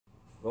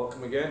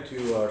Welcome again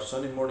to our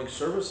Sunday morning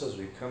service as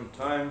we come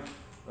time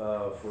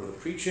for the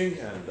preaching,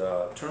 and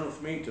turn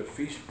with me to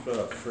feast.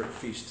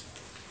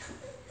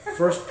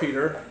 1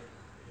 Peter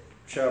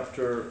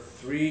chapter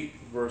 3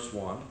 verse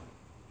 1.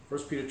 1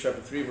 Peter chapter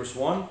 3 verse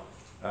 1,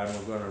 and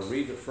we're going to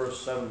read the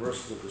first 7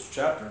 verses of this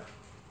chapter,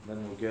 and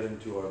then we'll get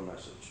into our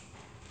message.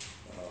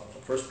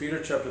 1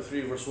 Peter chapter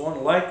 3 verse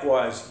 1,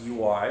 likewise, you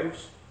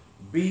wives,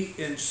 be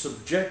in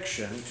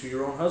subjection to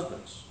your own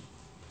husbands,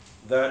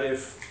 that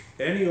if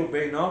any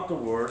obey not the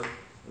word,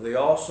 they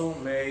also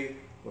may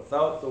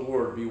without the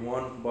word be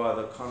won by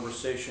the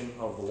conversation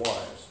of the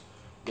wise,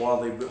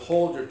 while they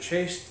behold your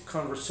chaste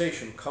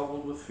conversation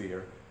coupled with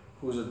fear,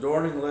 whose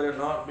adorning let it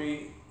not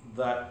be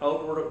that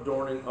outward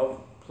adorning of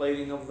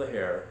plaiting of the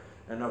hair,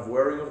 and of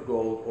wearing of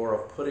gold, or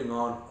of putting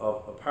on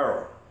of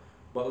apparel,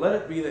 but let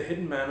it be the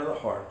hidden man of the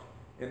heart,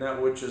 in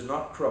that which is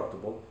not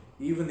corruptible,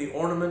 even the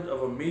ornament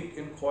of a meek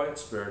and quiet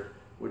spirit,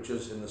 which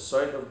is in the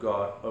sight of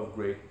God of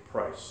great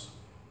price.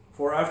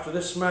 For after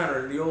this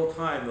manner in the old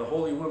time the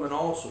holy women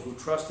also, who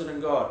trusted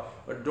in God,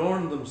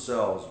 adorned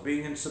themselves,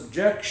 being in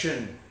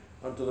subjection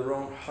unto their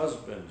own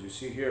husbands. You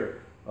see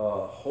here,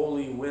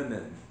 holy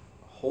women.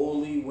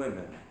 Holy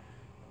women.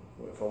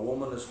 If a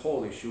woman is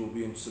holy, she will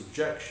be in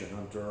subjection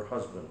unto her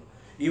husband.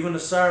 Even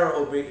as Sarah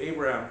obeyed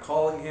Abraham,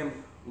 calling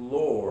him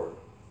Lord.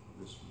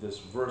 This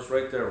verse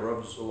right there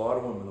rubs a lot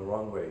of women the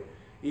wrong way.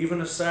 Even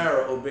as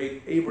Sarah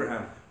obeyed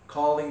Abraham,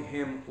 calling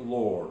him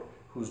Lord,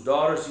 whose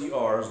daughters ye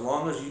are, as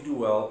long as ye do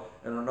well,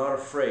 and are not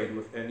afraid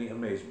with any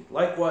amazement.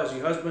 Likewise, ye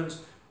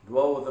husbands,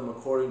 dwell with them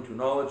according to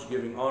knowledge,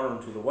 giving honor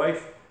unto the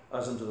wife,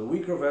 as unto the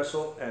weaker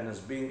vessel, and as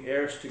being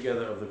heirs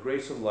together of the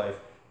grace of life,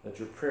 that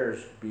your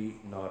prayers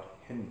be not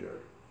hindered.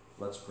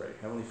 Let's pray.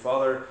 Heavenly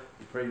Father,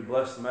 we pray you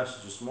bless the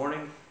message this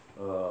morning.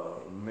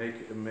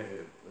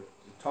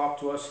 Talk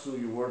to us through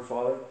your word,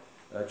 Father.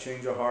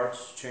 Change our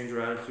hearts, change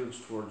our attitudes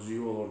towards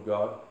you, O Lord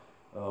God.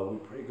 We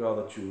pray, God,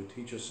 that you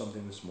teach us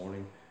something this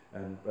morning,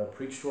 and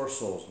preach to our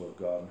souls, Lord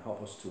God, and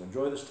help us to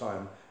enjoy this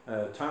time,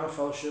 a time of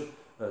fellowship,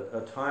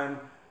 a time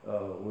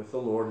with the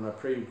Lord. And I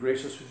pray you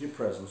grace us with your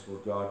presence,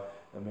 Lord God,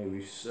 and may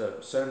we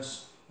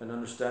sense and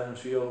understand and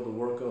feel the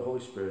work of the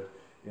Holy Spirit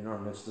in our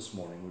midst this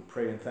morning. We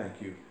pray and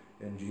thank you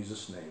in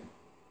Jesus' name.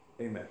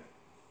 Amen.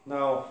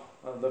 Now,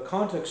 the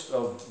context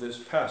of this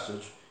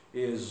passage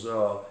is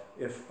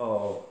if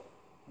a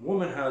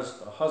woman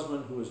has a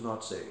husband who is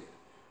not saved.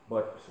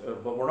 But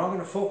we're not going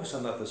to focus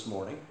on that this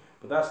morning.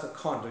 But that's the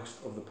context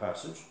of the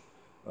passage,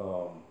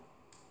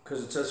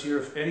 because it says here,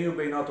 if any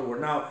obey not the word.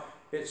 Now,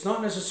 it's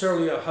not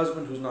necessarily a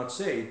husband who's not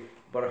saved,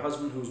 but a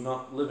husband who's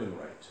not living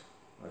right.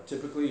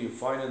 Typically, you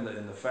find in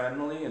the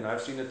family, and I've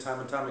seen it time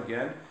and time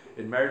again,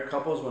 in married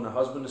couples, when the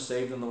husband is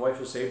saved and the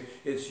wife is saved,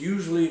 it's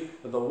usually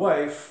the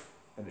wife,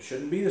 and it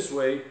shouldn't be this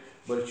way,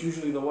 but it's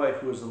usually the wife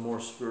who is the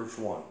more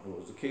spiritual one. It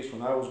was the case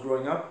when I was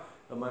growing up,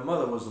 and my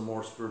mother was the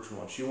more spiritual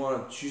one.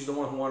 She's the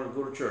one who wanted to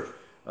go to church.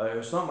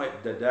 It's not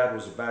that dad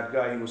was a bad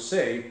guy, he was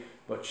saved,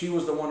 but she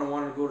was the one who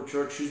wanted to go to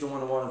church. She's the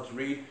one who wanted to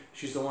read.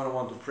 She's the one who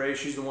wanted to pray.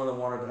 She's the one that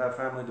wanted to have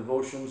family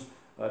devotions.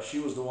 She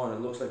was the one, it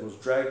looks like, was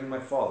dragging my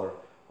father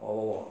all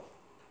along.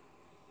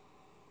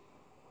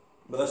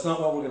 But that's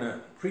not what we're going to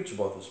preach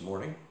about this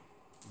morning.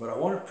 But I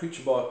want to preach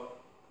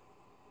about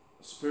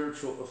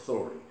spiritual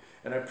authority.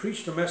 And I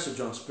preached a message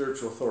on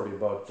spiritual authority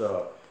about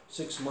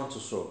 6 months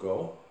or so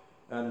ago.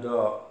 And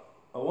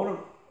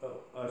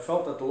I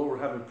felt that the Lord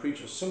would have me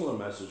preach a similar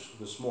message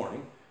this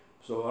morning.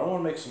 So I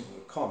want to make some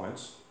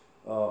comments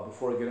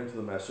before I get into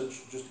the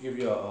message, just to give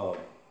you an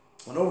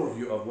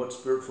overview of what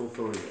spiritual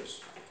authority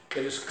is.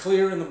 It is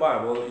clear in the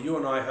Bible that you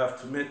and I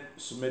have to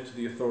submit to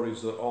the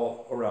authorities that are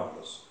all around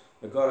us,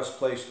 that God has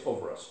placed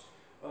over us.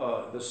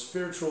 The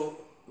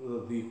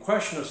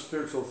question of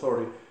spiritual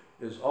authority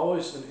is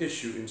always an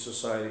issue in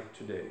society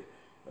today.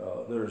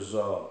 There's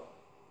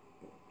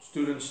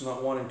students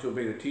not wanting to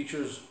obey the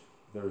teachers.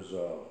 There's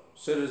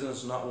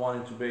citizens not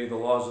wanting to obey the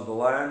laws of the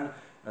land,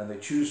 and they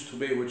choose to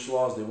obey which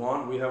laws they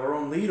want. We have our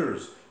own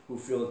leaders who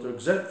feel that they're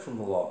exempt from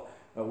the law.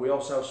 We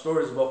also have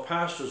stories about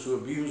pastors who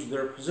abused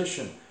their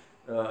position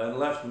and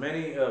left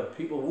many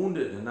people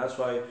wounded, and that's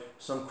why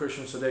some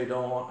Christians today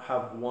don't want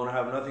to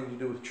have nothing to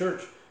do with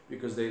church,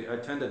 because they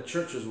attended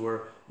churches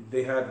where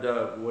they had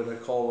what they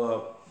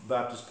call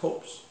Baptist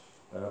popes.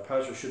 A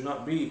pastor should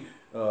not be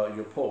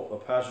your pope.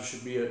 A pastor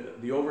should be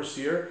the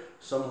overseer,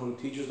 someone who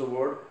teaches the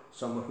word,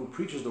 someone who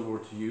preaches the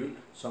word to you,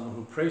 someone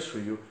who prays for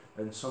you,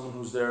 and someone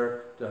who's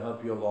there to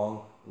help you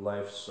along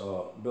life's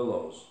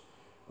billows.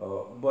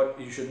 But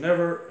you should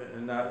never,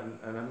 and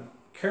I'm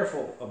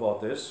careful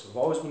about this, I've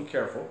always been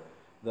careful,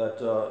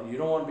 that you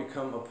don't want to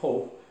become a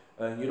pope,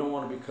 and you don't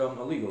want to become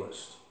a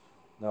legalist.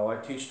 Now, I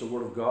teach the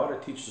Word of God, I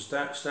teach the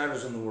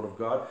standards in the Word of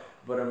God,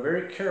 but I'm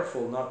very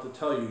careful not to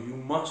tell you, you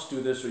must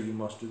do this or you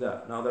must do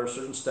that. Now, there are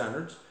certain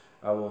standards.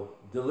 I will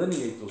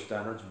delineate those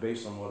standards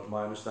based on what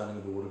my understanding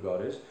of the Word of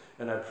God is,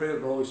 and I pray that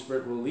the Holy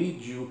Spirit will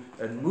lead you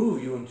and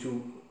move you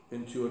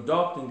into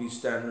adopting these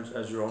standards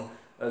as your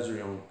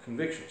own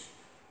convictions.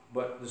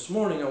 But this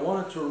morning I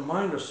wanted to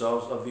remind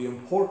ourselves of the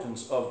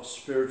importance of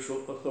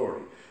spiritual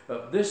authority.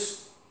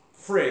 This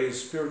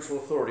phrase, spiritual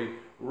authority,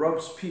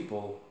 rubs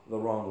people the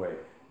wrong way.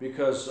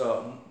 Because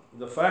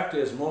the fact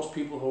is, most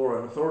people who are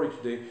in authority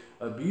today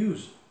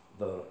abuse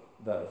that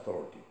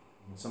authority.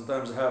 And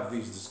sometimes I have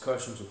these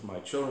discussions with my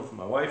children, with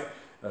my wife,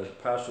 as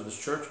pastor of this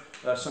church.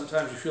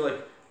 Sometimes you feel like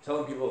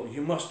telling people,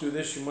 you must do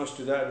this, you must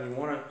do that, and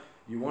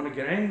you want to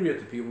get angry at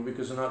the people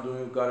because they're not doing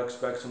what God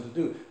expects them to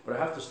do. But I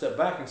have to step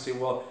back and say,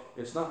 well,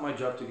 it's not my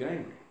job to get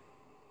angry.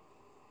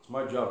 It's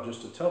my job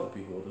just to tell the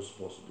people what they're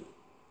supposed to do.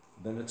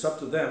 Then it's up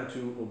to them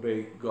to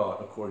obey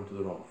God according to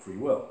their own free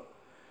will.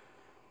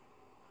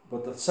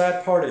 But the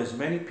sad part is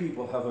many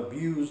people have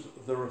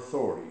abused their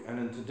authority. And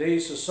in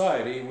today's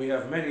society, we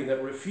have many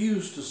that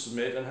refuse to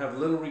submit and have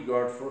little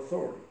regard for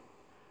authority.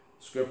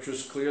 Scripture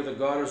is clear that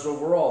God is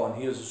over all and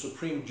He is the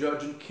supreme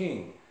judge and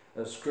king.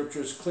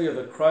 Scripture is clear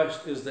that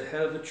Christ is the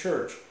head of the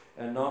church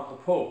and not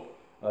the Pope.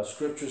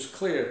 Scripture is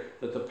clear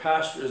that the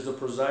pastor is the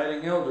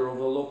presiding elder over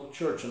the local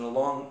church, and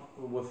along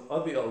with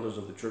other elders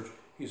of the church,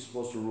 he's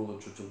supposed to rule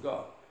the church of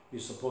God.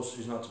 He's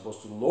not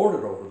supposed to lord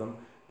it over them,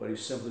 but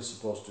he's simply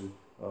supposed to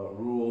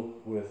rule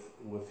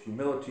with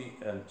humility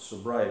and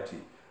sobriety.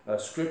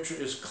 Scripture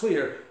is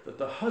clear that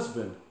the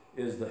husband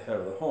is the head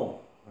of the home.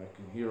 I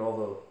can hear all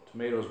the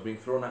tomatoes being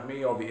thrown at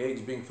me, all the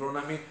eggs being thrown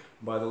at me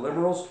by the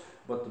liberals,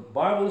 but the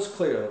Bible is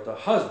clear that the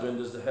husband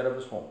is the head of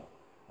his home.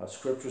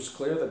 Scripture is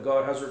clear that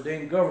God has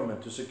ordained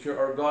government to secure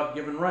our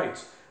God-given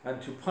rights and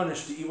to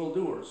punish the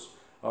evildoers.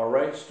 Our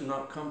rights do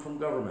not come from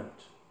government.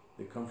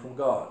 They come from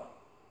God.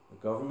 The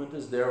government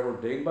is there,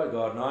 ordained by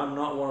God. Now, I'm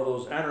not one of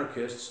those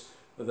anarchists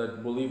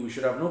that believe we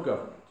should have no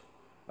government.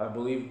 I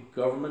believe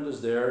government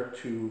is there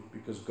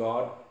because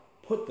God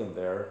put them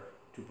there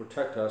to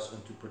protect us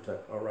and to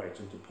protect our rights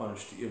and to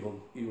punish the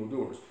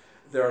evildoers.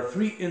 There are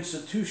three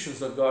institutions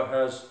that God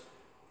has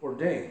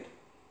ordained.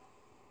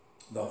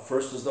 The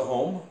first is the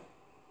home,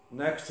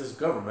 next is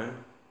government,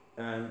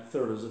 and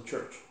third is the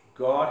church.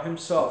 God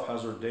Himself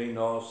has ordained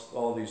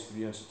all these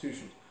three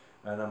institutions,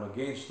 and I'm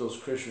against those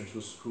Christians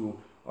who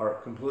are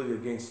completely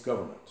against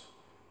government.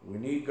 We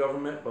need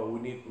government, but we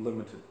need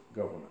limited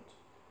government.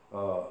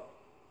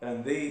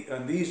 And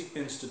these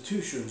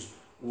institutions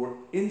were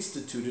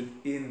instituted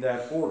in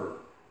that order.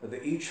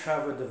 They each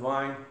have a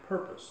divine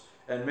purpose,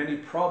 and many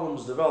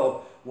problems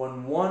develop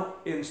when one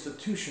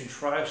institution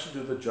tries to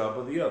do the job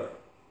of the other.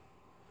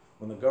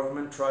 When the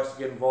government tries to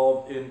get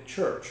involved in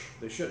church,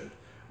 they shouldn't.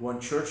 When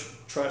church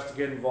tries to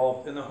get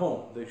involved in the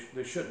home,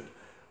 they shouldn't.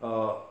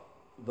 The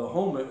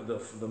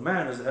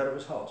man is the head of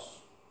his house,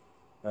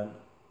 and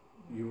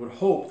you would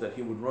hope that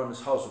he would run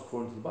his house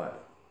according to the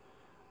Bible.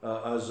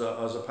 As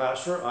a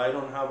pastor, I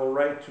don't have a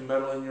right to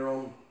meddle in your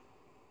own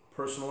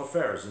personal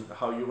affairs and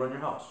how you run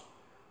your house.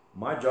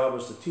 My job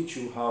is to teach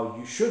you how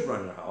you should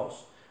run your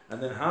house,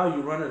 and then how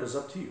you run it is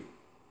up to you.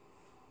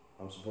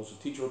 I'm supposed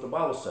to teach you what the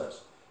Bible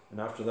says, and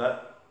after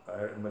that,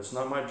 it's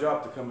not my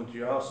job to come into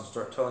your house and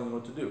start telling you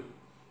what to do.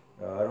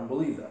 I don't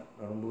believe that.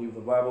 I don't believe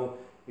the Bible,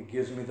 it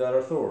gives me that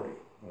authority.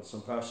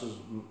 Some pastors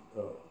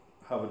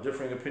have a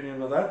differing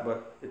opinion of that,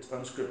 but it's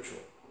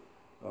unscriptural.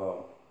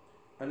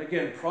 And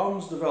again,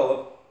 problems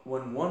develop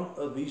when one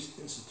of these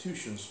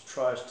institutions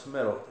tries to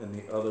meddle in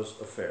the other's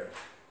affairs.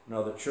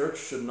 Now, the church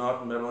should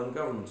not meddle in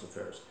government's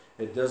affairs.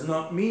 It does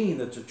not mean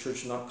that the church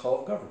should not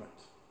call it government.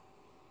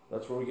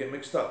 That's where we get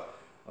mixed up.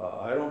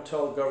 I don't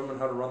tell government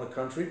how to run the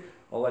country.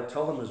 All I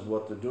tell them is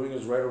what they're doing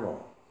is right or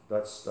wrong.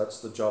 That's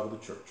the job of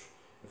the church.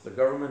 If the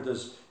government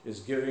is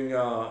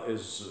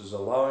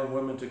allowing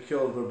women to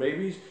kill their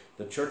babies,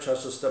 the church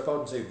has to step out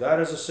and say that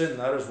is a sin,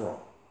 that is wrong.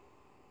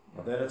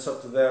 And then it's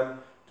up to them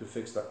to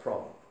fix that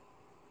problem.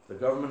 If the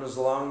government is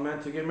allowing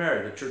men to get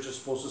married, the church is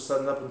supposed to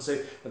stand up and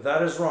say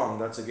that is wrong,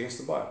 that's against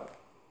the Bible.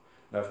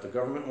 Now, if the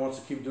government wants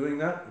to keep doing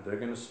that,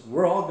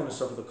 we're all going to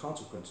suffer the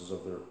consequences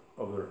of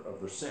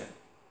their sin.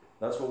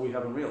 That's what we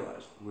haven't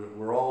realized.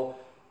 We're all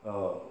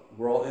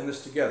in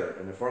this together,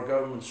 and if our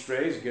government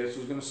strays, guess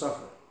who's going to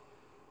suffer?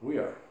 We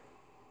are.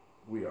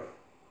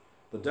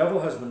 The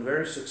devil has been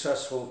very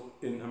successful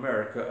in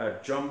America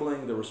at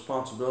jumbling the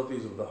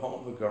responsibilities of the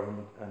home, the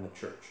government, and the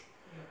church.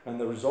 And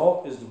the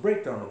result is the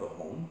breakdown of the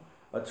home,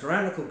 a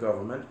tyrannical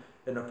government,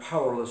 and a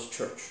powerless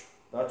church.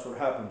 That's what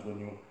happens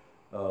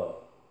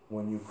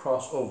when you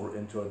cross over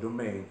into a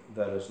domain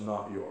that is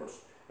not yours.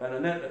 And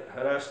Annette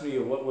had asked me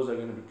what was I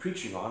going to be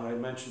preaching on. I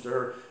mentioned to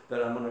her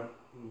that I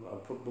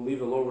believe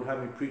the Lord would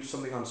have me preach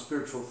something on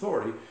spiritual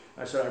authority.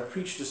 I said I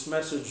preached this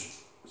message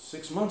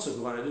 6 months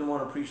ago, and I didn't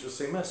want to preach the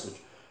same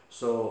message.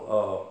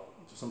 So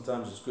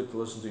sometimes it's good to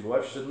listen to your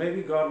wife. She said,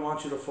 maybe God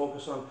wants you to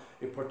focus on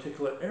a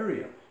particular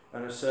area.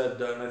 And I said,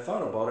 and I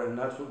thought about it, and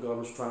that's what God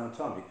was trying to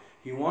tell me.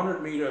 He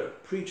wanted me to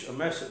preach a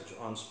message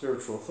on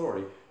spiritual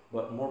authority,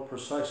 but more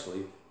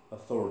precisely,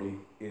 authority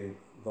in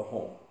the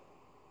home.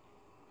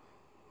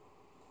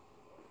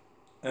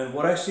 And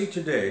what I see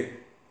today,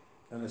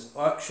 and it's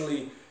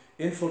actually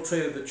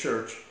infiltrated the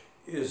church,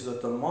 is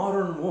that the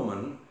modern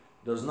woman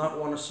does not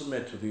want to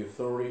submit to the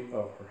authority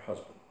of her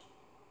husband.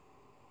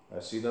 I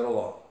see that a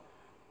lot.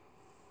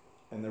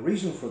 And the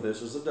reason for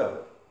this is the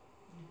devil.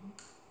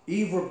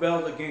 Eve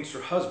rebelled against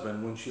her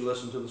husband when she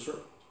listened to the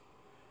serpent.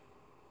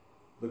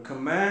 The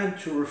command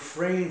to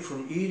refrain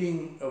from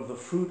eating of the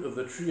fruit of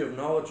the tree of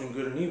knowledge and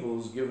good and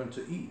evil is given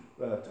to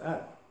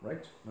Adam,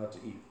 right? Not to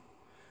Eve.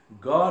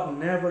 God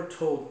never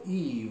told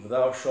Eve,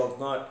 thou shalt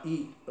not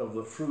eat of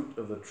the fruit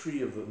of the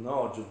tree of the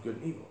knowledge of good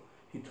and evil.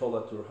 He told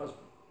that to her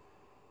husband.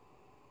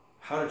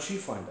 How did she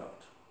find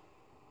out?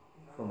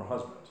 From her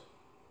husband.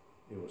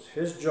 It was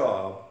his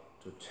job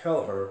to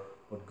tell her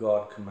what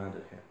God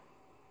commanded him.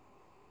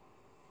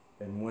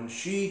 And when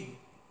she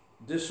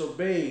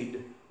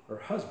disobeyed her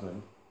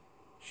husband,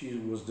 she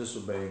was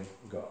disobeying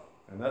God.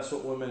 And that's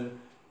what women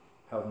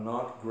have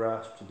not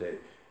grasped today.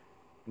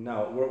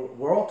 Now,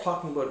 we're all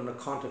talking about in the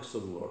context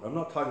of the Lord. I'm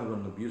not talking about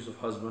an abusive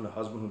husband, a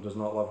husband who does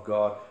not love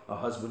God, a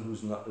husband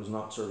who's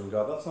not serving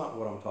God. That's not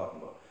what I'm talking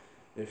about.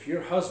 If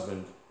your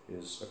husband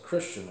is a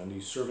Christian and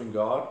he's serving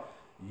God,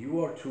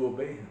 you are to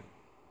obey him.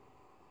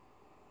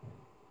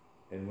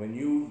 And when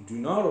you do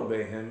not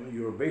obey him,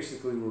 you are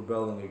basically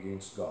rebelling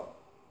against God.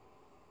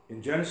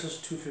 In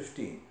Genesis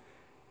 2:15,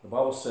 the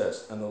Bible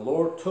says, and the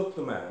Lord took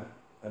the man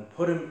and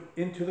put him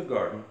into the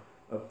garden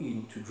of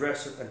Eden to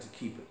dress it and to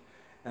keep it.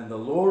 And the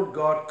Lord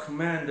God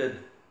commanded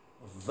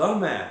the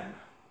man,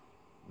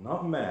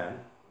 not man,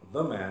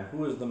 the man.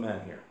 Who is the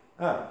man here?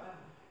 Adam.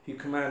 He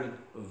commanded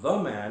the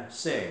man,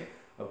 saying,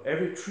 of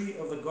every tree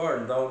of the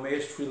garden thou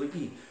mayest freely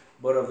eat,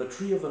 but of the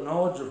tree of the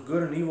knowledge of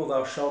good and evil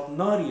thou shalt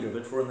not eat of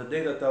it, for in the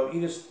day that thou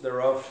eatest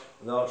thereof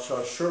thou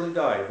shalt surely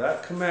die.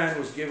 That command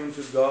was given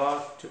to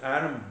God, to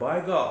Adam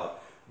by God.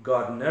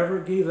 God never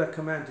gave that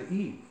command to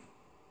Eve.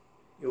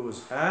 It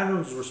was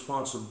Adam's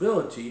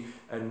responsibility,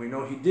 and we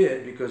know he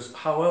did, because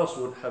how else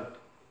would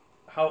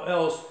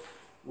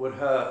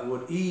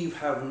Eve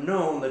have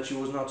known that she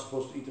was not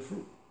supposed to eat the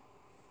fruit?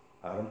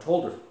 Adam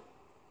told her.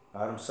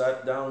 Adam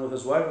sat down with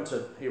his wife and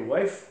said, hey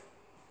wife,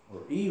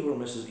 or Eve, or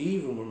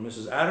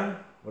Mrs. Adam,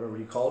 whatever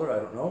he called her, I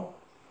don't know,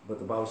 but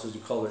the Bible says he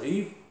called her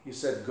Eve. He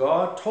said,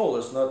 God told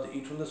us not to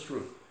eat from this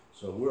fruit,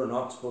 so we're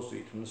not supposed to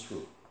eat from this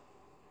fruit.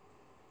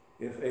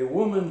 If a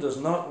woman does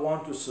not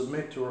want to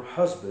submit to her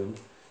husband,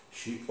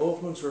 she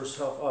opens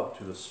herself up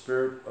to the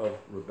spirit of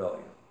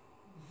rebellion.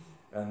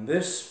 And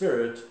this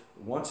spirit,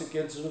 once it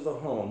gets into the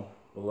home,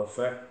 will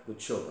affect the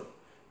children.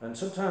 And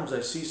sometimes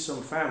I see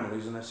some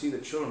families and I see the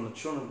children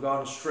have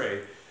gone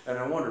astray, and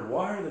I wonder,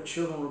 why are the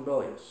children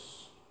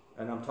rebellious?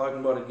 And I'm talking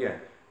about, again,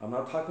 I'm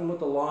not talking about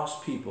the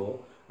lost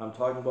people, I'm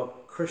talking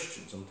about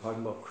Christians, I'm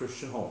talking about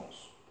Christian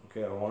homes.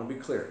 Okay, I want to be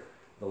clear.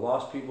 The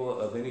lost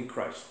people, they need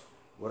Christ.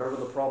 Whatever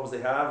the problems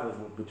they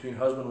have between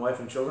husband,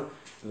 wife, and children,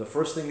 the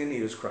first thing they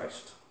need is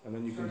Christ. And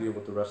then you can deal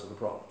with the rest of the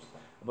problems.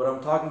 But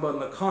I'm talking about in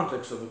the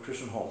context of a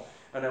Christian home.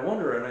 And I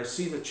wonder, and I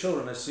see the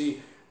children,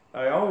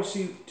 I always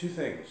see two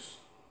things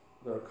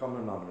that are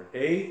common denominator.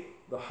 A,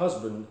 the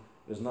husband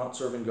is not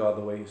serving God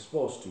the way he's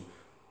supposed to.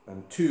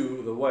 And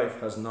two, the wife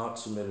has not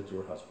submitted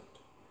to her husband.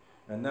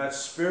 And that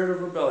spirit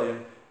of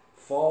rebellion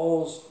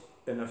falls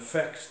and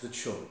affects the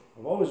children.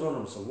 I've always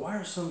wondered, so why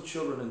are some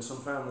children in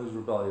some families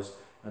rebellious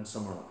and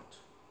some are not?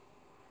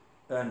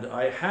 And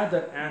I had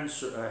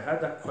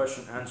that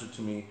question answered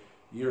to me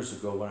years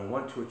ago when I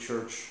went to a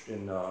church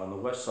on the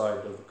west side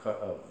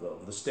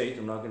of the state.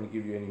 I'm not going to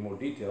give you any more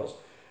details,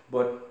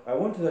 but I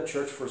went to that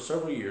church for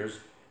several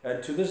years,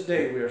 and to this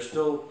day we are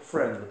still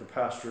friends with the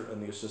pastor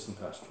and the assistant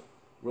pastor,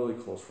 really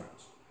close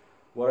friends.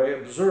 What I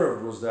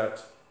observed was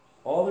that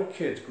all their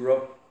kids grew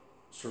up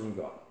serving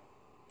God.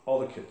 All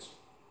the kids.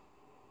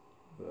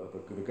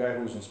 The guy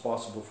who was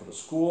responsible for the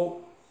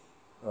school,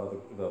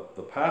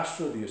 the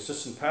pastor, the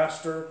assistant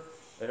pastor,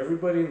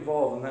 everybody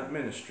involved in that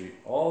ministry,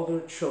 all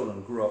their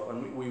children grew up,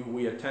 and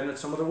we attended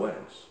some of their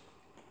weddings.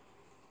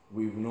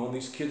 We've known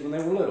these kids when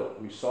they were little.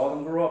 We saw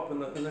them grow up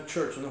in the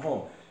church, in the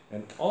home.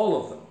 And all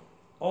of them,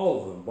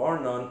 bar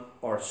none,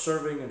 are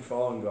serving and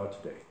following God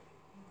today.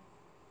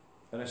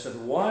 And I said,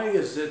 why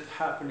is it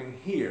happening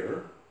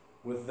here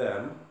with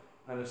them,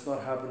 and it's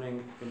not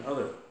happening in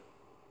other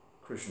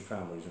Christian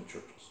families and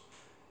churches?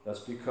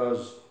 That's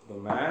because the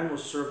man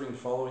was serving and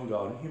following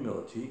God in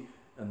humility,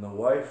 and the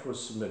wife was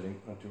submitting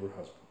unto her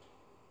husband.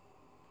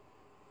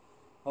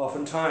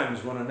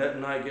 Oftentimes, when Annette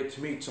and I get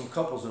to meet some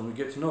couples and we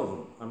get to know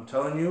them, I'm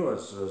telling you,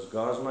 as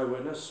God is my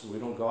witness, we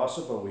don't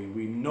gossip, but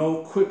we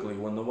know quickly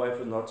when the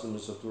wife is not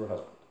submissive to her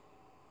husband.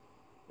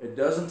 It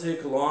doesn't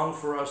take long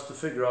for us to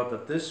figure out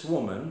that this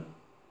woman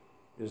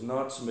is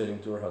not submitting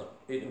to her husband.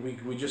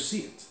 We just see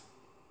it.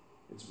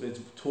 It's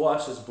to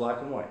us, it's black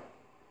and white.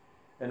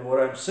 And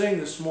what I'm saying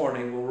this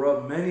morning will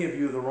rub many of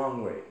you the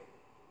wrong way.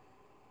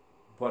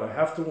 But I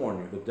have to warn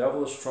you, the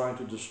devil is trying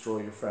to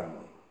destroy your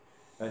family.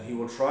 And he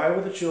will try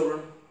with the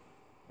children,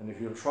 and if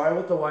he'll try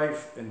with the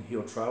wife, and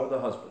he'll try with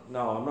the husband.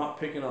 Now, I'm not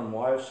picking on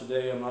wives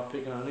today, I'm not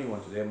picking on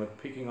anyone today, I'm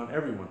picking on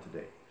everyone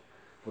today.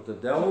 But the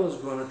devil is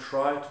going to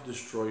try to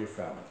destroy your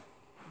family.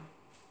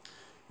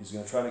 He's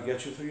going to try to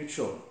get you through your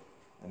children,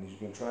 and he's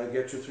going to try to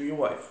get you through your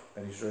wife,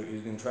 and he's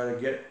going to try to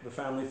get the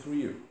family through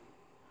you.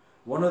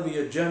 One of the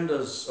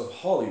agendas of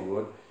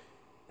Hollywood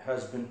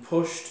has been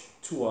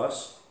pushed to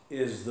us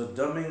is the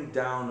dumbing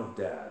down of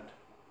dad.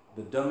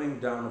 The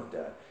dumbing down of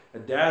dad.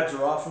 Dads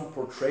are often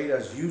portrayed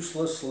as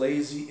useless,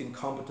 lazy,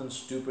 incompetent,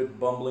 stupid,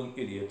 bumbling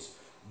idiots,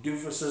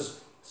 doofuses,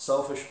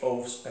 selfish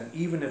oafs, and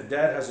even if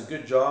dad has a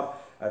good job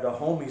at a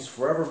home, he's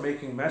forever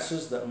making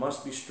messes that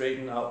must be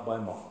straightened out by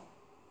mom.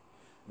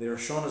 They are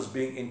shown as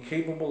being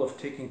incapable of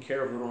taking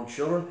care of their own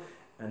children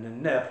and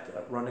inept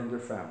at running their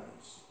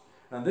families.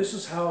 And this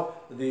is how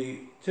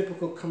the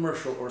typical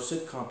commercial or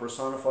sitcom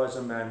personifies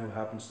a man who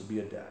happens to be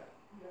a dad.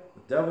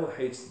 The devil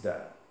hates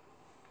dad.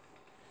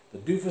 The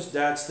doofus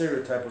dad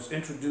stereotype was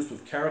introduced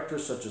with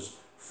characters such as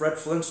Fred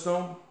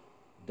Flintstone,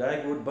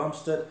 Dagwood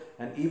Bumstead,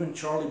 and even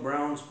Charlie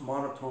Brown's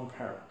monotone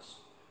parents.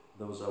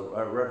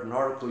 I read an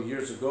article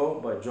years ago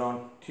by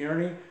John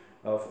Tierney.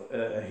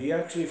 He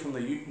actually from the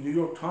New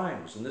York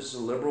Times, and this is a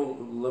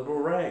liberal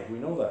rag, we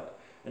know that.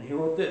 And he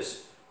wrote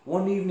this: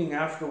 "One evening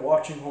after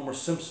watching Homer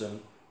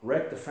Simpson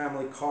wreck the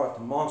family car at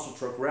the monster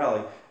truck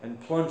rally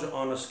and plunge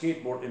on a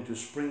skateboard into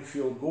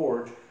Springfield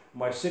Gorge,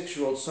 my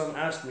 6-year-old son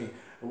asked me,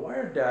 'Why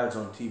are dads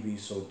on TV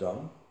so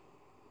dumb?'"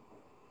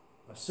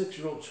 A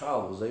 6-year-old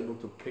child was able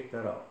to pick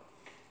that up.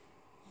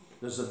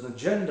 There's an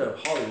agenda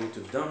of Hollywood to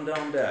dumb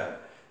down dad,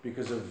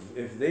 because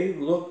if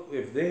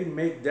they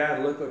make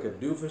dad look like a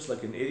doofus,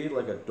 like an idiot,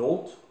 like a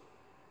dolt,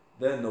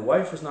 then the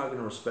wife is not going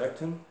to respect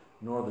him,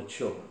 nor the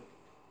children.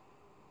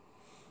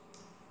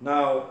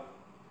 Now,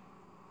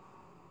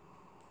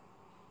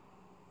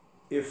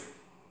 if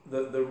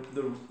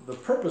the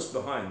purpose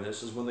behind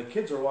this is when the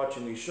kids are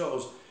watching these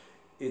shows,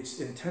 it's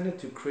intended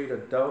to create a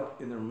doubt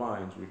in their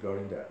minds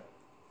regarding dad.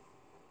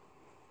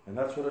 And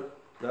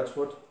that's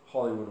what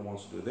Hollywood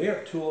wants to do. They are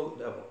a tool of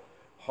the devil.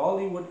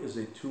 Hollywood is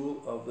a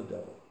tool of the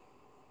devil.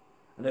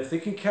 And if they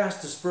can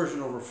cast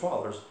dispersion over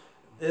fathers,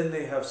 then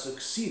they have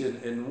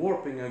succeeded in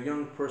warping a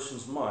young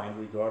person's mind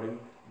regarding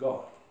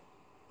God.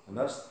 And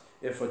that's,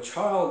 if a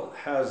child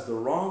has the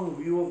wrong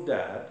view of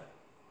dad,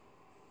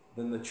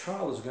 then the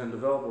child is going to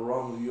develop a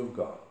wrong view of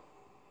God.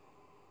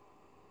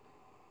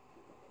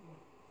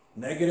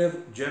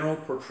 Negative general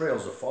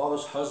portrayals of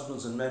fathers,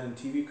 husbands, and men in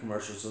TV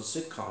commercials and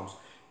sitcoms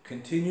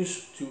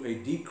continues to a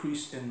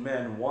decrease in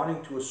men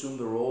wanting to assume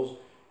the roles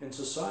in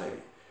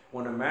society.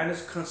 When a man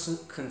is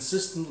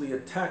consistently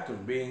attacked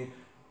of being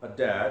a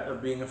dad,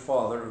 of being a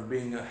father, of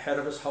being a head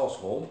of his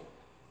household,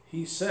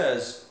 he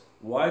says,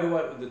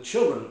 the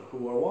children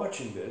who are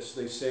watching this,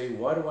 they say,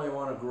 why do I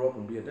want to grow up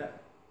and be a dad?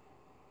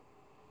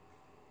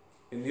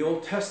 In the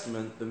Old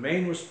Testament, the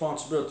main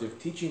responsibility of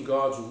teaching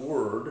God's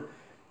word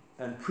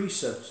and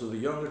precepts to the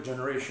younger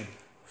generation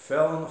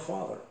fell on the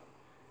father.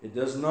 It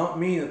does not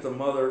mean that the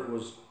mother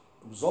was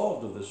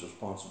absolved of this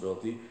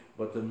responsibility,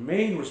 but the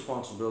main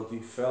responsibility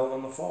fell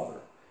on the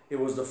father. It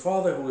was the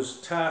father who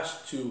was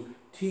tasked to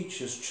teach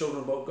his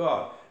children about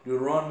God.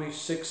 Deuteronomy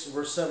 6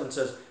 verse 7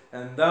 says,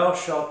 "And thou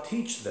shalt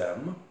teach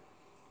them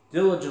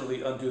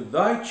diligently unto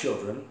thy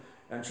children,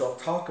 and shalt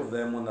talk of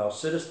them when thou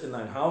sittest in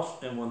thine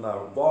house, and when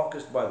thou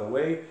walkest by the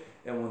way,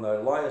 and when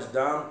thou liest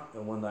down,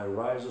 and when thou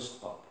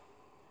risest up."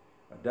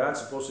 A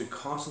dad's supposed to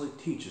constantly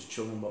teach his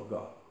children about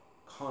God.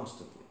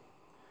 Constantly.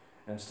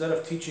 Instead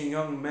of teaching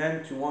young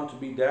men to want to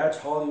be dads,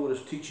 Hollywood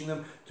is teaching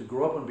them to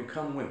grow up and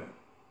become women.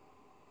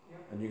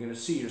 And you're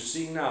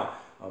seeing now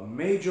a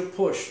major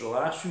push the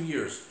last few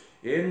years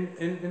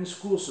in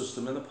school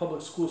system, in the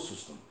public school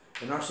system,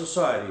 in our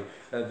society,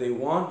 that they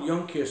want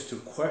young kids to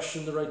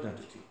question their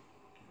identity.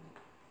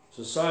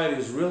 Society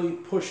is really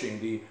pushing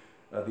the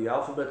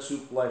alphabet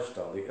soup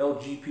lifestyle, the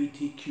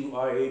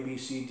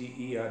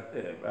LGBTQIABCDE,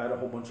 add a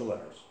whole bunch of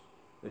letters.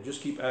 They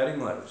just keep adding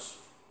letters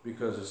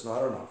because it's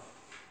not enough.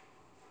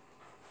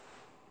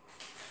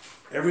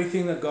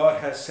 Everything that God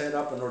has set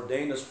up and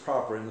ordained as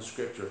proper in the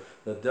scripture,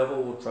 the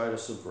devil will try to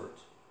subvert.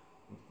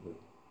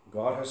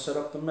 God has set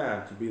up the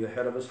man to be the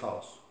head of his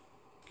house.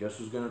 Guess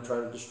who's going to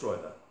try to destroy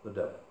that? The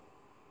devil.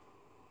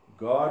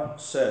 God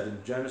said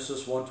in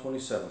Genesis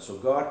 1:27, "So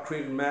God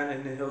created man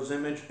in his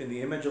image. In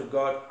the image of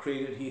God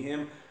created he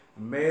him.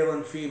 Male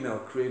and female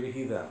created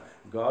he them."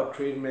 God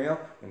created male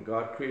and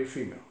God created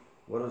female.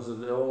 What does the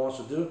devil wants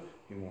to do?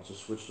 He wants to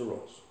switch the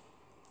roles.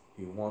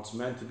 He wants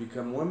men to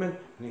become women,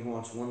 and he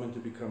wants women to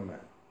become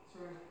men.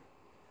 Right.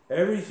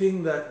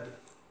 Everything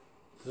that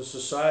the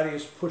society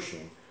is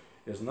pushing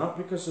is not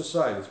because of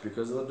society, it's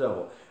because of the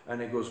devil. And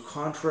it goes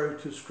contrary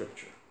to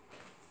Scripture.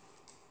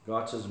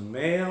 God says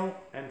male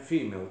and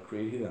female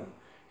created he them.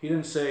 He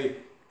didn't say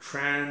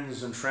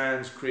trans and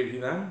trans created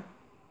he them.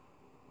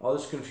 All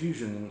this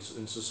confusion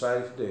in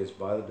society today is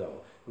by the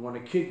devil. And when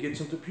a kid gets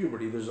into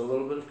puberty, there's a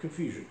little bit of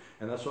confusion.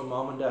 And that's when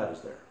mom and dad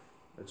is there.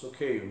 It's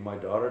okay, my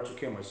daughter, it's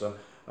okay, my son.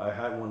 I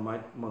had when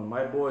my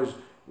boys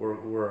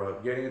were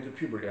getting into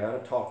puberty, I had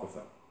a talk with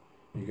them.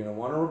 You're going to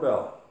want to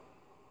rebel.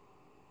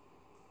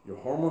 Your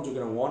hormones are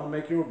going to want to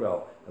make you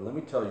rebel. And let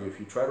me tell you,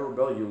 if you try to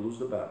rebel, you'll lose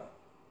the battle.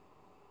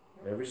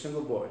 Every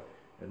single boy.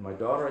 And my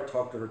daughter, I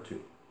talked to her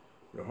too.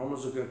 Your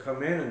hormones are going to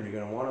come in, and you're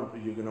going to want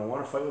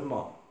to fight with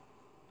mom.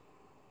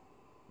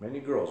 Many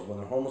girls, when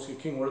their hormones get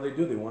king, what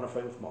do? They want to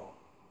fight with mom.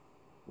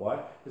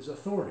 Why? It's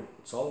authority.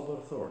 It's all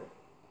about authority.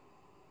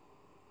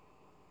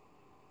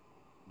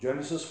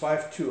 Genesis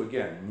 5:2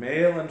 again.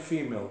 Male and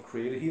female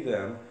created he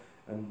them,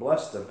 and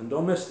blessed them. And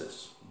don't miss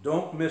this.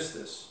 Don't miss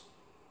this.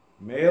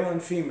 Male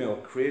and female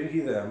created he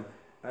them,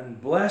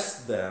 and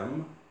blessed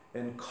them,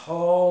 and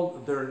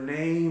called their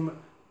name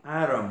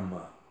Adam,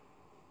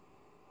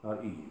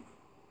 not Eve.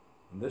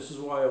 And this is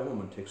why a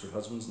woman takes her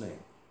husband's name.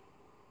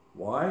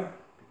 Why?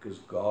 Because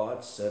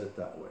God said it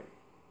that way.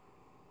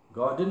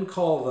 God didn't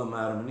call them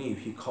Adam and Eve.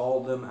 He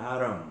called them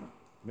Adam,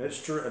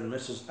 Mr. and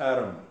Mrs.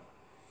 Adam,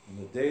 in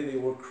the day they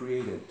were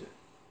created.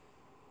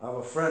 I have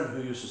a friend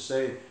who used to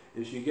say,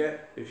 if you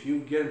get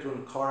into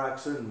a car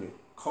accident and your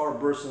car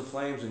bursts in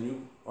flames and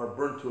you are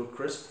burnt to a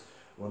crisp,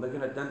 when they're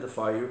going to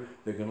identify you,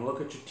 they're going to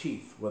look at your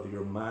teeth, whether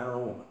you're a man or a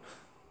woman.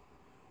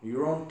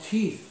 Your own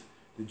teeth.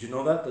 Did you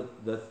know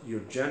that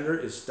your gender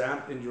is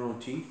stamped in your own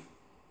teeth?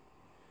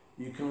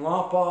 You can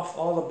lop off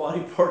all the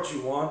body parts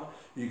you want.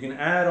 You can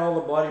add all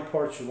the body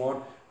parts you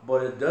want,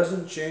 but it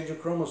doesn't change your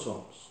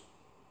chromosomes.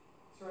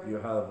 Right. You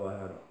have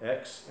an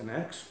X and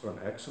X or an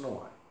X and a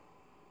Y.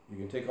 You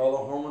can take all the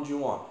hormones you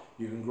want.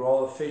 You can grow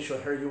all the facial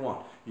hair you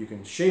want. You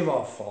can shave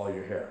off all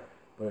your hair,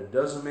 but it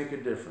doesn't make a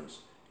difference.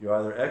 You're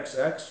either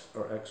XX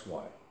or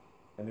XY.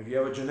 And if you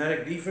have a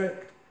genetic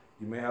defect,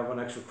 you may have an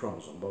extra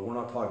chromosome, but we're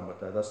not talking about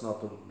that. That's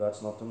not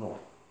the norm.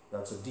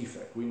 That's a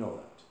defect. We know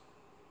that.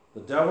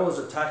 The devil is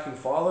attacking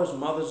fathers,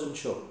 mothers, and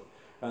children.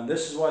 And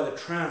this is why the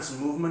trans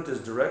movement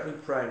is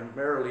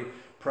primarily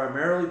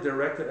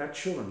directed at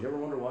children. Do you ever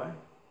wonder why?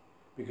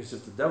 Because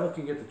if the devil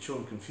can get the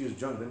children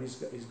confused young, then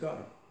he's got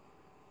them.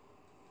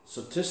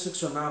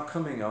 Statistics are now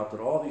coming out that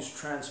all these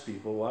trans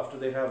people, after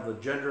they have the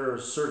gender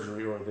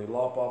surgery or they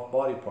lop off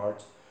body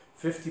parts,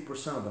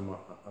 50% of them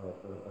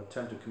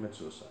attempt to commit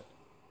suicide.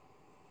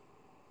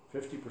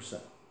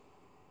 50%.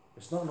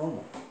 It's not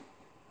normal.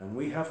 And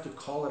we have to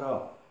call it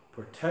out.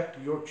 Protect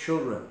your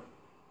children.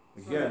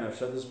 Again, I've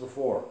said this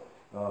before.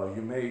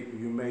 You may,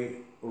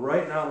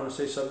 right now I'm going to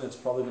say something that's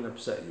probably going to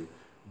upset you.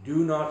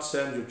 Do not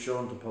send your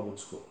children to public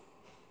school.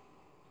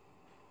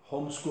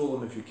 Homeschool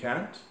them if you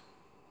can't.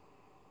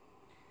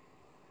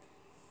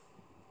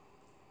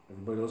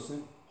 Everybody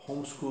listening?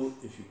 Homeschool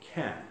if you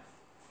can.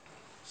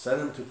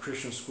 Send them to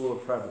Christian school or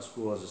private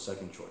school as a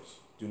second choice.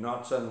 Do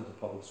not send them to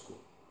public school.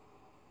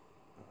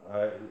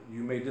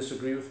 You may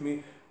disagree with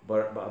me,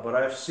 but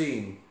I've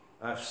seen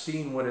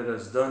what it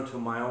has done to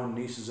my own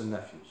nieces and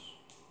nephews.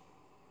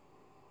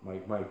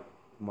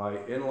 My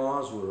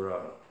in-laws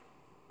were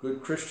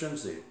good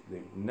Christians. They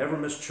never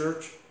missed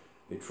church.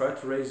 They tried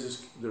to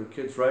raise their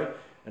kids right,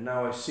 and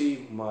now I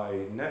see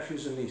my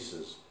nephews and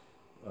nieces.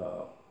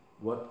 I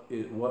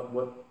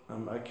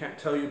can't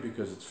tell you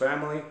because it's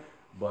family,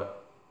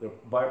 but they're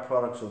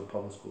byproducts of the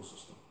public school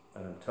system,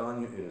 and I'm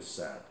telling you, it is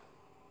sad.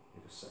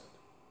 It is sad.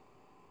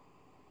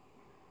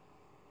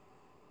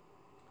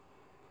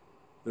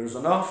 There's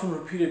an often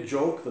repeated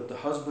joke that the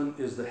husband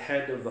is the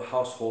head of the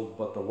household,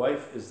 but the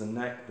wife is the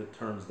neck that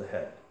turns the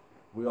head.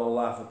 We all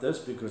laugh at this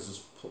because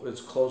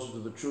it's closer to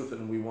the truth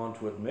than we want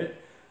to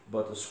admit,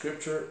 but the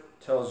scripture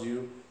tells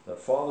you that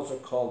fathers are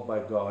called by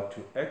God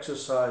to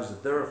exercise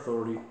their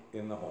authority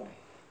in the home.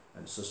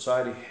 And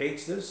society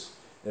hates this.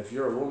 If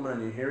you're a woman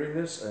and you're hearing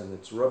this and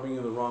it's rubbing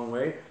you the wrong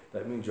way,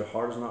 that means your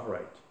heart is not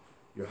right.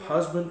 Your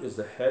husband is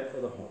the head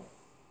of the home.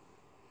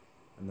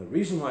 And the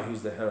reason why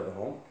he's the head of the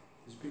home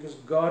is because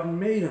God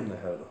made him the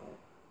head of the home.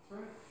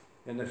 Right.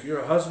 And if you're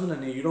a husband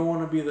and you don't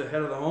want to be the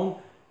head of the home,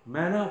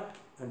 man up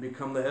and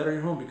become the head of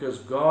your home, because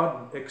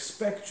God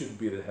expects you to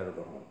be the head of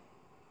the home.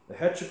 The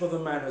headship of the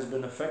man has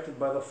been affected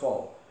by the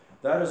fall.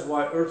 That is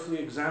why earthly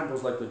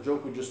examples like the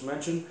joke we just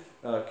mentioned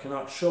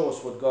cannot show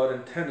us what God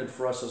intended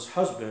for us as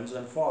husbands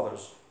and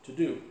fathers to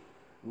do.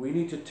 We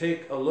need to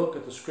take a look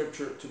at the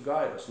scripture to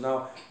guide us.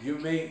 Now, you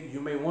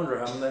may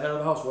wonder, I'm the head of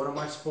the house, what am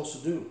I supposed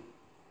to do?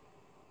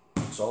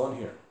 It's all in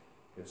here.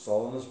 It's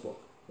all in this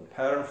book. The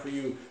pattern for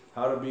you,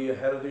 how to be a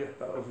head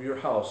of your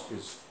house,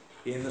 is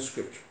in the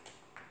scripture.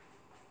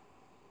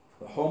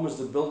 The home is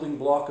the building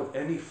block of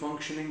any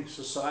functioning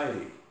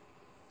society.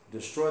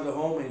 Destroy the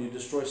home and you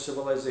destroy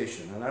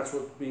civilization. And that's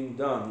what's being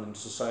done in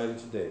society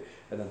today.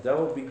 And the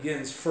devil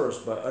begins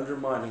first by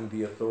undermining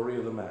the authority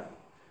of the man.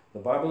 The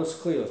Bible is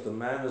clear that the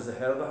man is the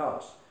head of the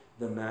house.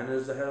 The man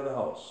is the head of the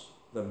house.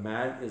 The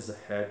man is the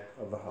head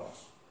of the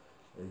house.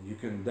 You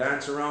can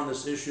dance around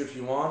this issue if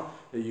you want.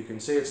 You can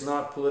say it's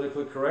not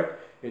politically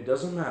correct. It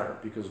doesn't matter,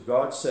 because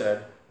God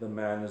said the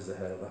man is the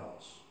head of the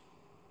house.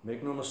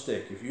 Make no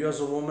mistake. If you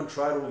as a woman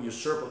try to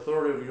usurp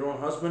authority over your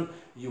own husband,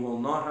 you will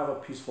not have a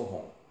peaceful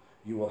home.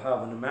 You will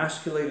have an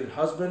emasculated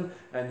husband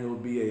and you'll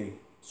be a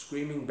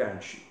screaming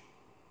banshee.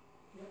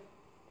 Yep.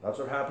 That's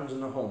what happens in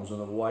the homes when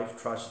the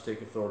wife tries to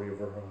take authority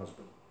over her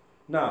husband.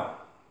 Now,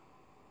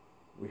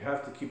 we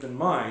have to keep in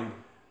mind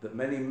that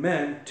many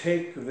men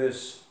take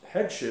this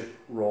headship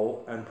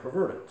role and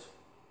pervert it.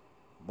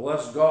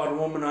 Bless God,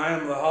 woman, I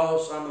am the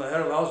house, I'm the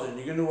head of the house, and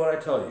you can do what I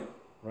tell you,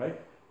 right?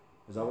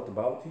 Is that what the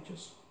Bible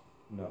teaches?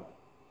 No.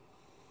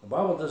 The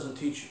Bible doesn't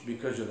teach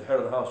because you're the head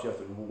of the house, you have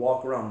to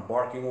walk around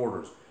barking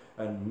orders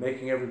and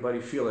making everybody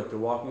feel like they're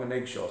walking on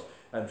eggshells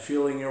and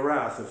feeling your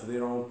wrath if they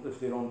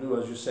don't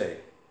do as you say.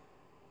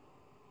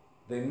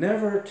 They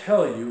never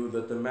tell you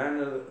that the man,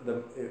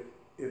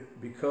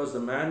 because the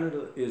man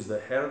is the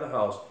head of the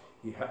house,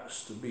 he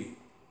has to be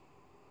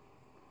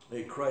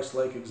a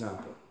Christ-like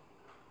example.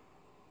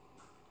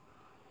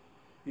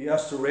 He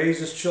has to raise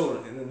his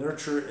children in the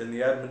nurture and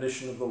the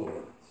admonition of the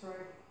Lord. That's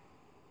right.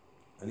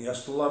 And he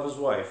has to love his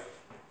wife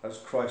as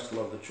Christ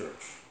loved the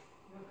church.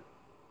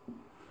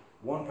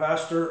 One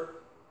pastor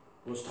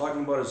was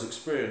talking about his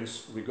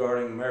experience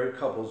regarding married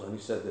couples, and he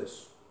said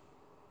this.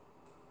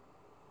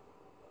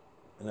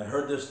 And I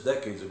heard this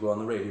decades ago on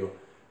the radio,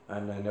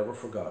 and I never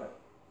forgot it.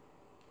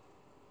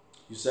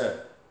 He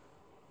said,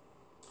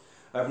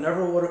 I've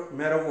never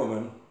met a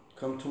woman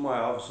come to my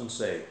office and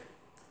say,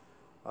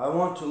 I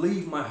want to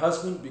leave my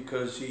husband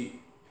because he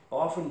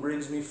often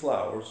brings me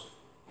flowers,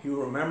 he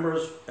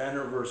remembers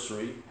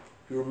anniversary,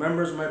 he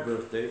remembers my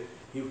birthday,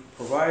 he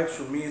provides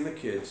for me and the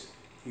kids,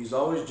 he's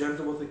always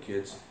gentle with the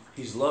kids,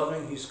 he's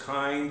loving, he's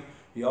kind,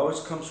 he always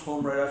comes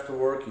home right after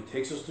work, he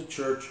takes us to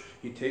church,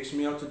 he takes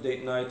me out to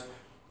date night,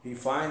 he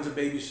finds a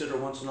babysitter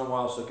once in a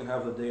while so I can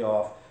have the day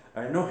off.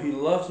 I know he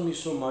loves me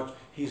so much,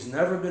 he's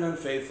never been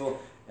unfaithful,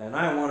 and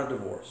I want a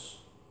divorce.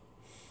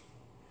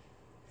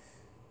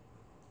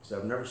 So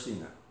I've never seen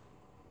that.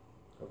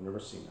 I've never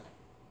seen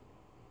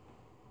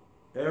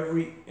that.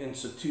 Every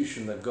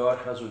institution that God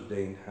has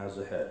ordained has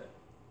a head.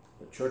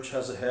 The church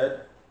has a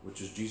head,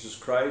 which is Jesus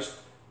Christ.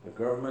 The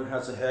government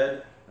has a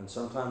head, and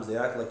sometimes they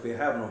act like they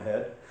have no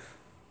head.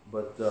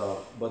 But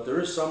there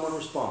is someone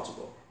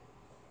responsible.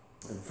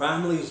 And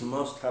families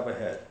must have a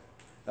head.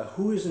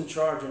 Who is in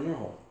charge in your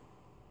home?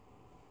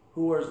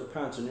 Who wears the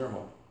pants in your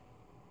home?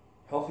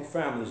 Healthy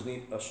families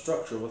need a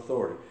structure of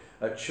authority.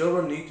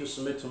 Children need to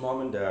submit to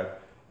mom and dad,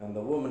 and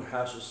the woman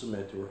has to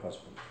submit to her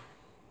husband.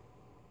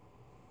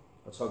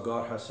 That's how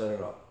God has set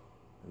it up.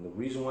 And the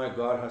reason why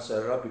God has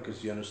set it up,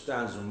 because he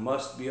understands there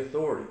must be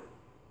authority.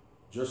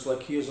 Just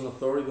like he is an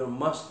authority, there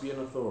must be an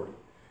authority.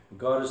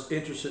 God is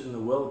interested in the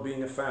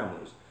well-being of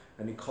families,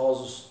 and he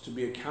calls us to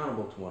be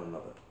accountable to one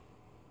another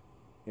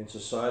in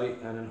society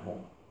and in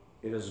home.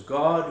 It is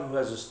God who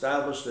has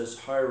established this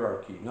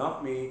hierarchy,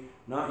 not me,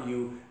 not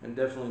you, and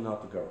definitely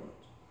not the government.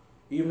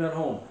 Even at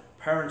home,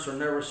 parents are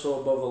never so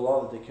above the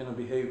law that they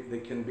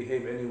can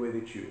behave any way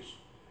they choose.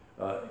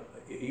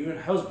 Even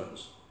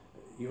husbands,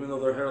 even though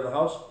they're head of the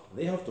house,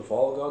 they have to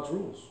follow God's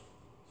rules.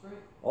 That's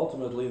right.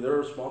 Ultimately, they're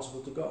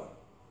responsible to God.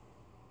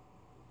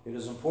 It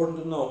is important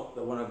to note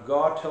that when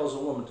God tells a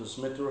woman to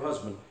submit to her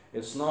husband,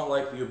 it's not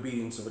like the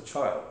obedience of a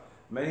child.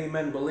 Many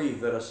men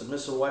believe that a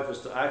submissive wife is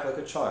to act like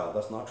a child.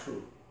 That's not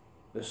true.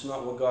 That's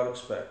not what God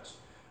expects.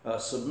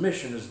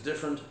 Submission is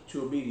different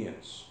to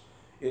obedience.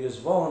 It is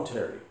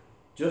voluntary,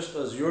 just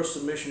as your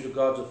submission to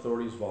God's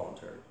authority is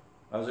voluntary.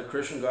 As a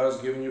Christian, God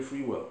has given you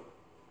free will.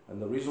 And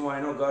the reason why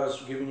I know God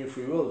has given you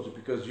free will is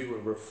because you will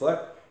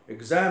reflect,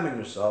 examine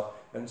yourself,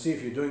 and see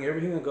if you're doing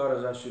everything that God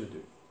has asked you to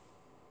do.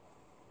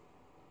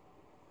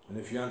 And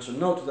if you answer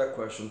no to that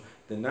question,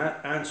 then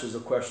that answers the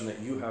question that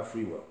you have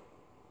free will.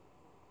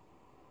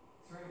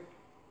 That's right.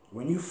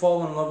 When you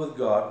fall in love with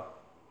God,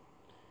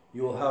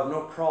 you will have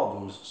no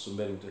problems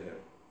submitting to him.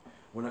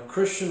 When a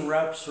Christian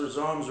wraps his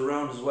arms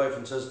around his wife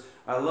and says,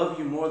 I love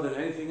you more than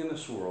anything in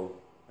this world,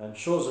 and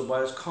shows it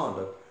by his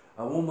conduct,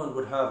 a woman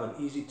would have an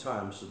easy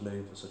time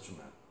submitting to such a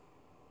man.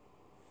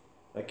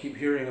 I keep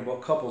hearing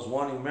about couples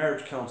wanting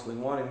marriage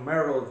counseling, wanting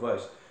marital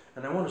advice,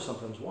 and I wonder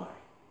sometimes why.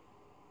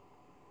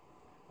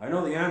 I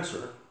know the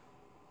answer.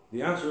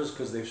 The answer is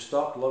because they've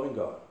stopped loving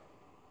God,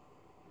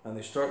 and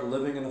they start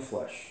living in the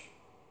flesh.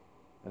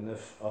 And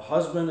if a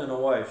husband and a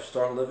wife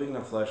start living in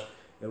the flesh,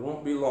 it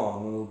won't be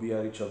long when we'll be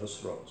at each other's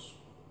throats.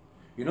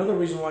 You know the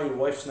reason why your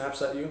wife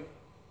snaps at you?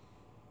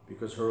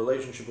 Because her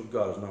relationship with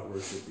God is not where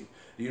it should be.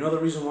 Do you know the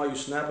reason why you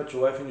snap at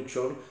your wife and your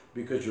children?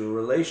 Because your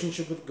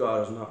relationship with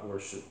God is not where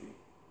it should be.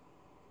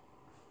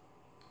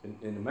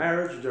 In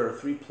marriage, there are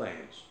three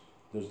planes.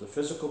 There's the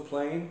physical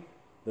plane,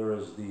 there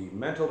is the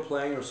mental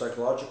plane or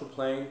psychological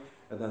plane,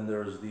 and then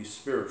there is the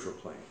spiritual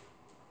plane.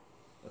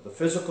 The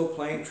physical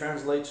plane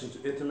translates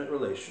into intimate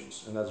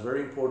relations, and that's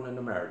very important in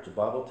a marriage. The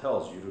Bible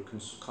tells you to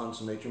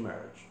consummate your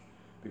marriage,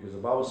 because the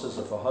Bible says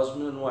if a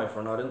husband and wife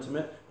are not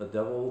intimate, the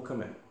devil will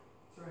come in.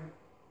 That's right.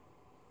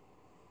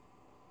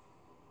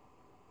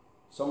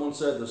 Someone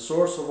said the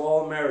source of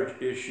all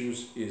marriage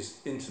issues is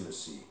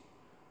intimacy.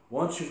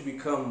 Once you've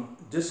become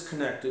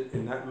disconnected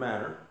in that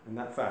manner, in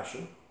that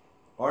fashion,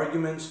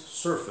 arguments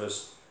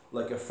surface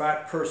like a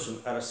fat person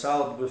at a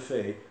salad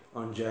buffet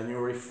on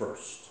January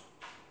 1st.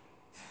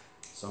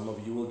 Some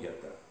of you will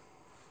get that.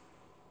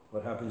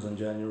 What happens on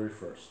January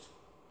 1st?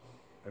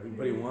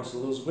 Everybody wants to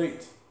lose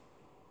weight.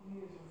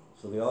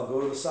 So they all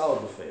go to the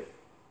salad buffet.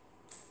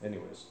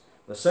 Anyways,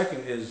 the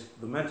second is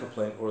the mental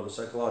plane or the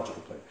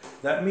psychological plane.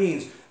 That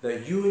means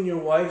that you and your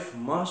wife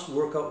must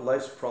work out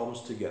life's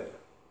problems together.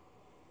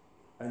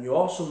 And you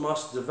also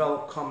must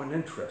develop common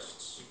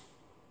interests.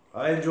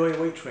 I enjoy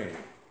weight training.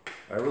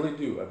 I really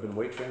do. I've been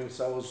weight training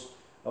since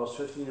I was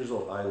 15 years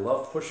old. I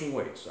love pushing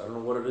weights. I don't know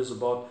what it is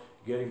about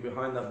getting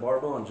behind that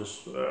barbell and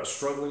just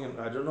struggling, and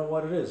I don't know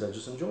what it is. I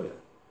just enjoy it.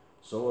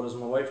 So what does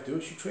my wife do?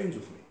 She trains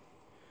with me.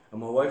 And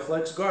my wife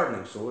likes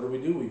gardening. So what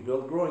do? We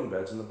build growing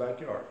beds in the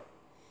backyard.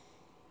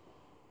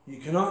 You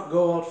cannot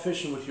go out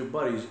fishing with your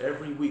buddies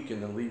every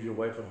weekend and leave your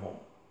wife at home.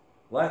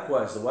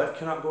 Likewise, the wife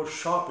cannot go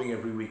shopping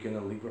every weekend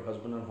and leave her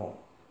husband at home.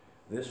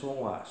 This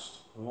won't last.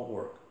 It won't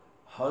work.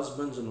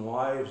 Husbands and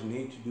wives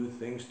need to do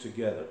things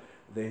together.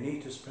 They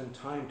need to spend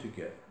time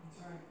together.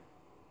 That's right.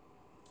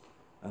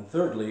 And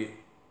thirdly,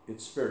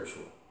 it's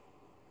spiritual.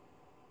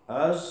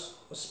 As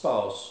a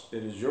spouse,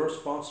 it is your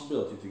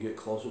responsibility to get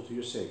closer to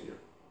your Savior.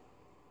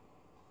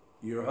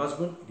 Your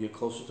husband, get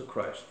closer to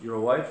Christ. Your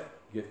wife,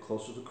 get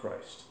closer to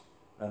Christ.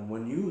 And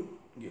when you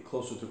get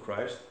closer to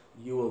Christ,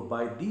 you will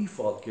by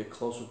default get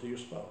closer to your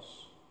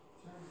spouse.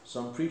 That's right.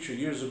 Some preacher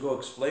years ago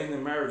explained the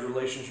marriage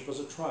relationship as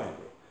a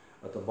triangle.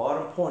 At the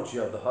bottom point you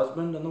have the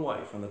husband and the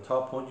wife, and the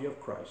top point you have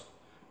Christ.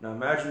 Now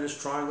imagine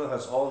this triangle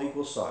has all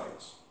equal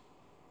sides.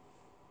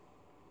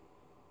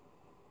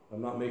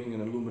 I'm not making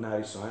an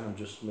Illuminati sign, I'm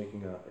just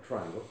making a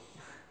triangle.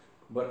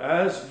 But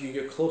as you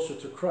get closer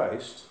to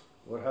Christ,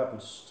 what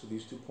happens to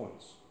these 2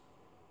 points?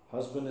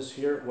 Husband is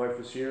here, wife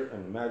is here,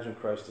 and imagine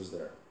Christ is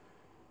there.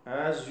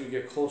 As you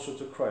get closer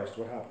to Christ,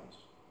 what happens?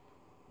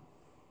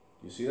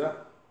 You see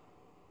that?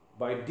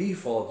 By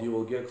default, you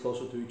will get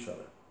closer to each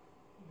other.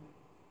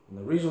 And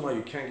the reason why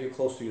you can't get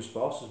close to your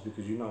spouse is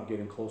because you're not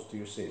getting close to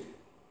your Savior.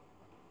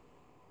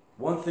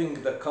 One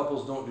thing that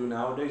couples don't do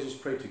nowadays is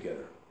pray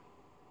together.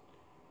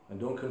 And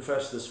don't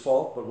confess this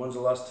fault, but when's the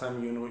last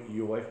time you and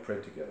your wife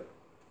prayed together?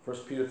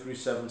 1 Peter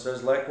 3:7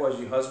 says, Likewise,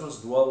 ye husbands,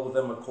 dwell with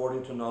them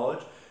according to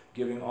knowledge,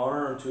 giving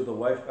honor unto the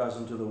wife as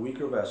unto the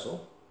weaker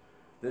vessel.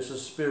 This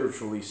is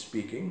spiritually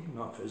speaking,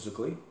 not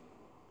physically.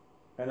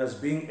 And as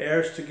being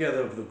heirs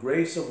together of the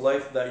grace of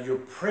life, that your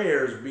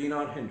prayers be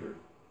not hindered.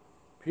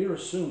 Peter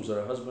assumes that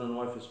a husband and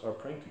wife are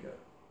praying together.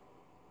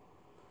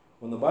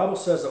 When the Bible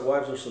says that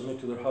wives are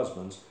submitted to their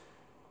husbands,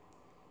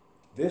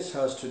 this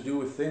has to do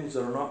with things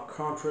that are not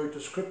contrary to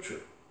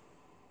Scripture.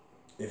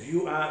 If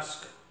your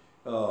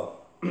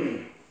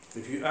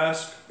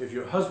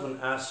husband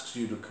asks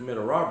you to commit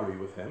a robbery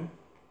with him,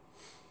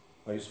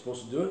 are you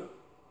supposed to do it?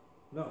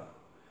 No.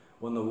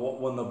 When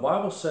the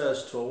Bible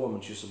says to a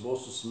woman she's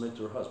supposed to submit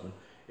to her husband,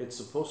 it's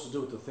supposed to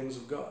do with the things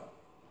of God,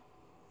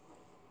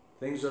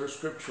 things that are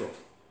scriptural.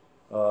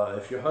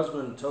 If your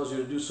husband tells you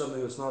to do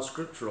something that's not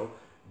scriptural,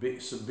 being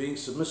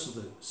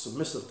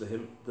submissive to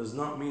him does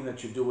not mean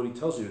that you do what he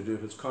tells you to do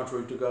if it's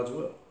contrary to God's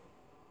will.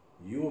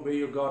 You obey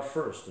your God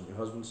first and your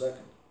husband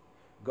second.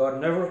 God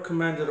never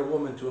commanded a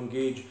woman to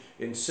engage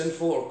in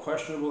sinful or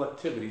questionable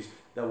activities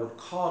that would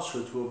cause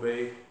her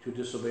to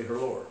disobey her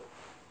Lord.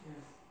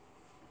 Yes.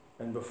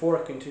 And before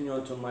I continue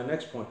on to my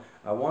next point,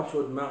 I want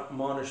to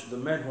admonish the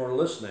men who are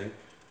listening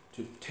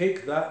to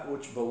take that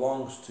which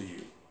belongs to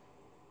you.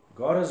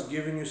 God has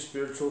given you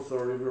spiritual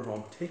authority of your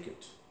home. Take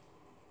it.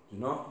 Do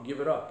not give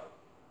it up.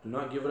 Do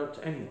not give it up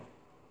to anyone.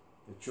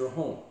 It's your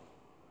home.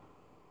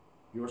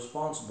 You're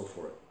responsible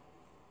for it.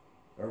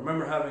 I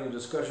remember having a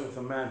discussion with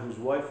a man whose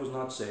wife was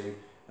not saved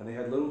and they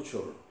had little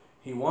children.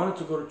 He wanted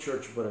to go to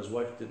church, but his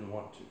wife didn't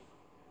want to.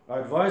 I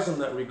advised him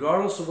that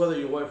regardless of whether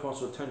your wife wants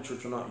to attend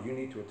church or not, you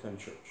need to attend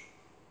church.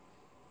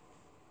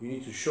 You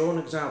need to show an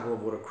example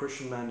of what a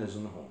Christian man is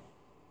in the home.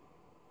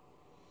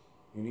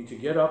 You need to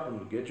get up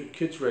and get your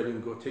kids ready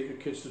and go take your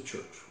kids to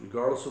church,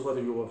 regardless of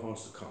whether your wife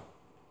wants to come.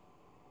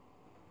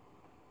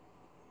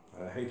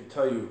 I hate to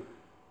tell you,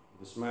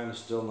 this man is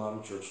still not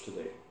in church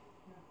today.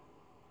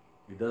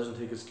 He doesn't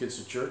take his kids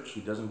to church.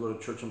 He doesn't go to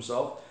church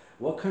himself.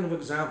 What kind of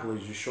example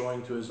is he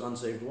showing to his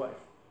unsaved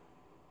wife?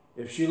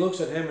 If she looks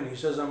at him and he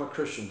says, I'm a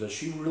Christian, does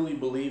she really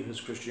believe his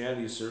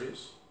Christianity is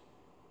serious?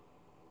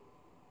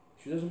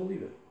 She doesn't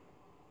believe it.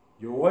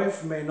 Your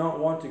wife may not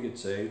want to get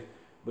saved,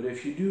 but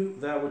if you do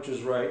that which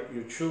is right,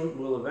 your children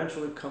will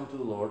eventually come to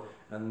the Lord,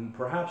 and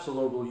perhaps the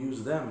Lord will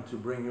use them to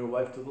bring your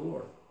wife to the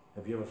Lord.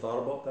 Have you ever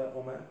thought about that,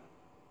 oh man?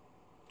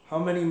 How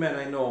many men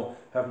I know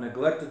have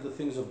neglected the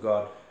things of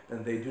God,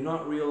 and they do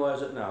not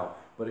realize it now,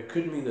 but it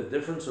could mean the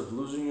difference of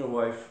losing your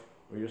wife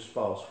or your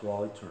spouse for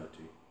all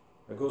eternity.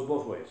 It goes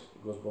both ways.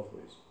 It goes both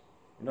ways.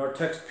 In our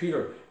text,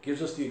 Peter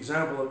gives us the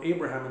example of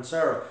Abraham and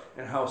Sarah,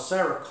 and how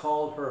Sarah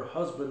called her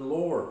husband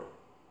Lord.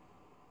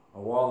 A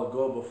while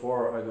ago,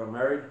 before I got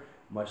married,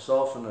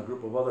 myself and a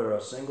group of other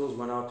singles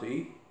went out to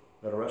eat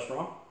at a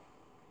restaurant.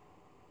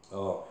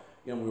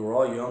 We were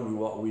all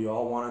young. We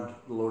all wanted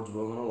the Lord's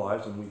will in our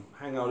lives, and we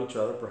hang out each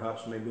other.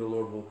 Perhaps maybe the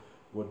Lord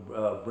would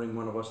bring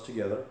one of us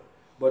together.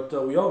 But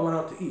we all went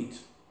out to eat,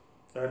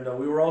 and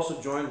we were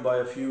also joined by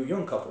a few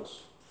young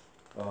couples.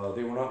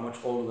 They were not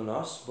much older than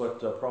us, but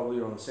probably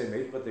around the same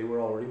age, but they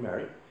were already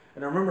married.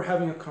 And I remember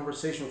having a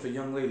conversation with a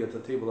young lady at the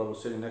table that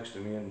was sitting next to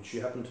me, and she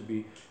happened to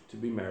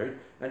be married,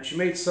 and she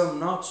made some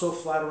not so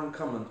flattering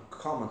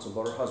comments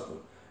about her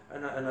husband.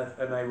 And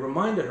I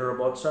reminded her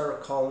about Sarah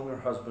calling her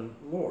husband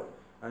Lord.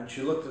 And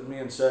she looked at me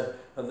and said,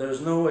 there's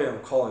no way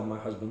I'm calling my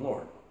husband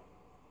Lord.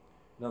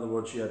 In other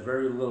words, she had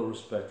very little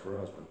respect for her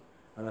husband.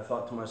 And I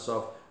thought to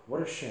myself,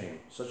 what a shame.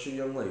 Such a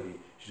young lady.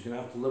 She's going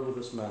to have to live with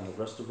this man the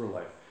rest of her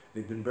life.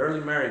 They've been barely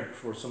married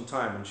for some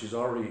time, and she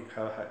already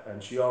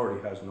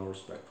has no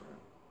respect for him.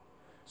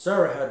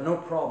 Sarah had no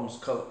problems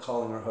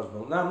calling her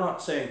husband. Now, I'm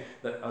not saying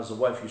that as a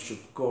wife you should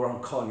go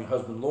around calling your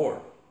husband Lord.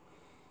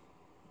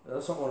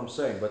 That's not what I'm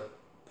saying. But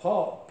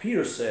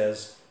Peter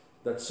says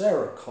that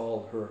Sarah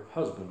called her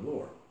husband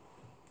Lord.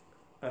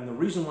 And the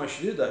reason why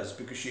she did that is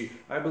because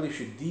I believe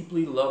she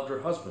deeply loved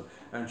her husband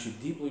and she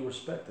deeply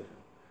respected him.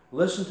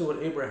 Listen to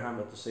what Abraham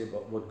had to say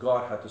about what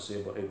God had to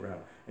say about Abraham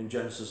in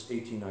Genesis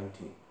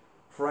 18:19.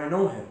 For I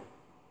know him,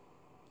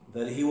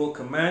 that he will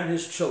command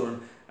his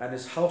children and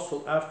his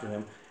household after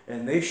him,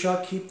 and they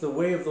shall keep the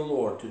way of the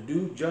Lord to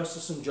do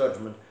justice and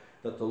judgment,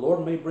 that the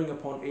Lord may bring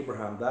upon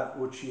Abraham that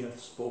which he hath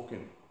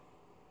spoken.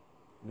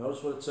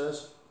 Notice what it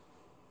says?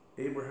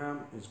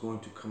 Abraham is going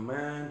to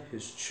command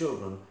his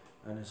children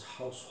and his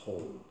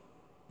household.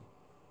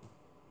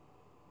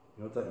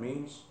 You know what that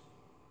means?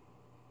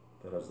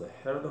 That as the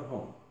head of the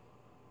home,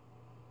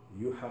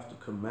 you have to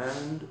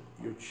command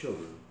your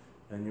children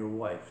and your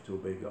wife to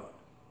obey God.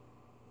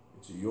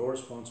 It's your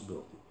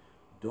responsibility.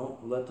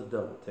 Don't let the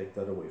devil take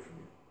that away from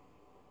you.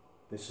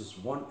 This is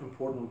one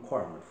important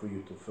requirement for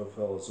you to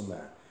fulfill as a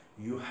man.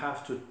 You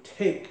have to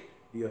take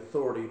the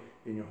authority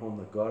in your home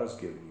that God has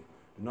given you.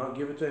 Do not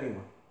give it to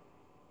anyone.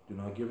 Do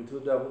not give it to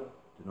the devil.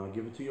 Do not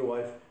give it to your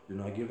wife. Do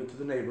not give it to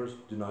the neighbors.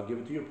 Do not give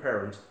it to your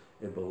parents.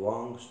 It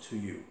belongs to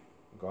you.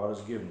 God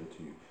has given it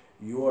to you.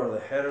 You are the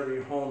head of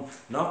your home,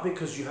 not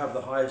because you have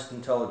the highest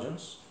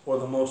intelligence or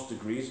the most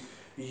degrees.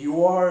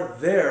 You are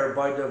there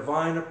by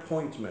divine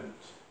appointment.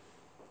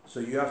 So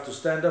you have to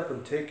stand up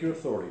and take your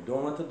authority.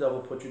 Don't let the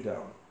devil put you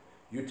down.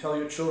 You tell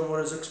your children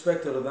what is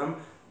expected of them.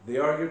 They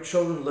are your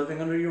children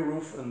living under your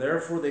roof, and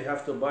therefore they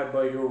have to abide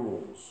by your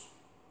rules.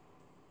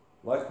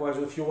 Likewise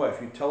with your wife.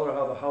 You tell her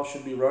how the house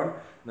should be run,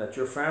 and that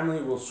your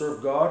family will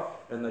serve God,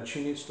 and that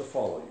she needs to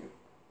follow you.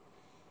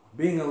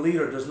 Being a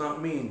leader does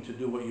not mean to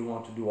do what you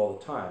want to do all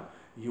the time.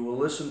 You will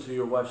listen to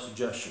your wife's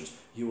suggestions.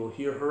 You will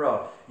hear her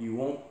out. You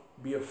won't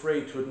be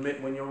afraid to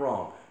admit when you're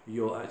wrong.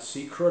 You'll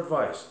seek her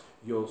advice.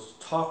 You'll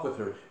talk with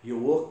her. You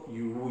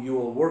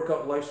will work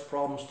out life's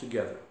problems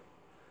together.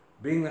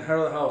 Being the head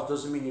of the house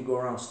doesn't mean you go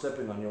around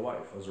stepping on your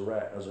wife as a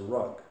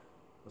rug.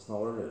 That's not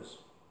what it is.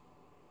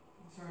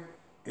 That's right.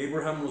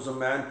 Abraham was a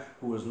man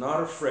who was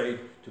not afraid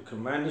to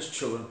command his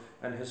children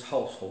and his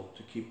household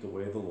to keep the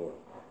way of the Lord.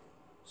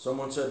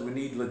 Someone said we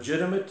need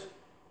legitimate,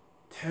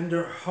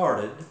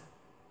 tender-hearted,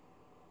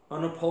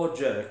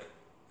 unapologetic,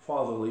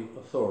 fatherly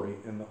authority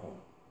in the home.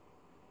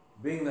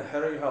 Being the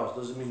head of your house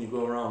doesn't mean you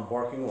go around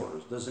barking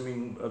orders. Doesn't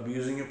mean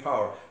abusing your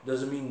power.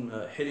 Doesn't mean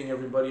hitting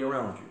everybody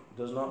around you. It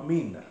does not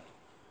mean that.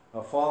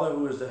 A father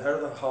who is the head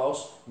of the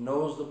house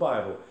knows the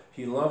Bible.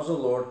 He loves the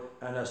Lord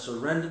and has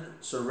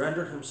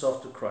surrendered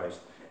himself to Christ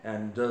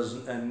and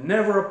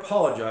never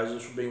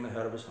apologizes for being the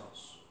head of his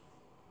house.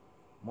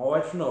 My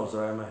wife knows that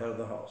I am the head of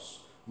the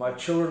house. My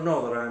children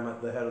know that I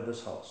am the head of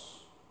this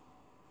house.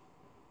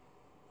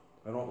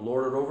 I don't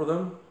lord it over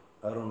them.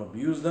 I don't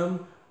abuse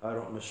them. I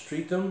don't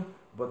mistreat them.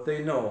 But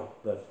they know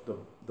that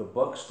the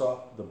buck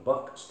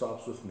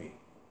stops with me.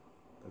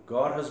 That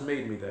God has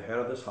made me the head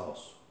of this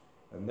house.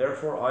 And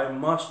therefore I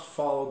must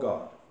follow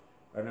God.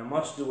 And I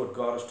must do what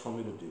God has told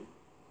me to do.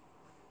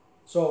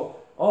 So,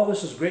 all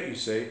this is great, you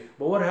say,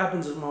 but what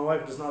happens if my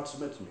wife does not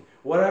submit to me?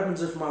 What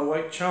happens if my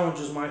wife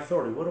challenges my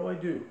authority? What do I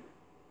do?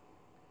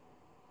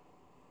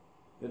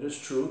 It is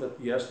true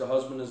that, yes, the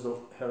husband is the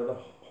head of the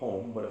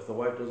home, but if the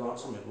wife does not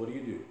submit, what do?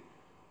 Do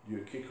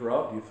you kick her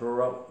out? Do you throw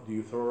her out? Do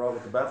you throw her out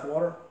with the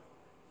bathwater?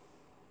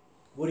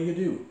 What do you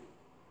do?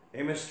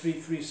 Amos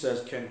 3:3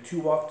 says, can two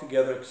walk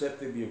together except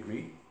they be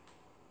agreed?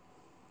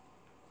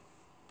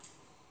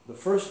 The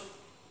first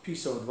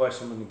piece of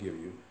advice I'm going to give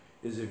you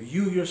is if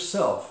you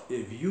yourself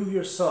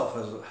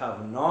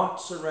have not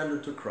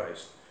surrendered to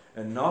Christ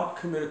and not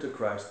committed to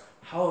Christ,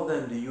 how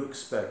then do you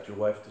expect your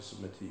wife to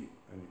submit to you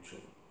and your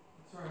children?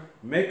 That's right.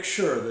 Make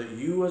sure that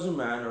you as a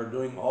man are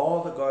doing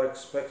all that God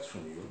expects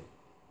from you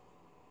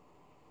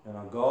and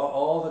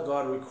all that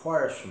God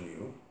requires from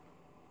you.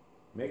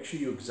 Make sure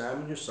you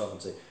examine yourself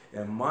and say,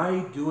 am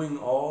I doing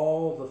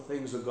all the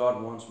things that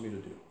God wants me to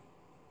do?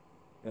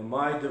 Am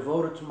I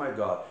devoted to my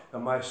God?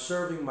 Am I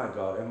serving my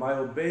God? Am I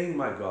obeying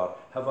my God?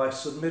 Have I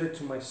submitted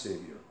to my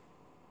Savior?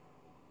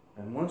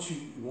 And once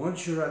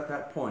you're at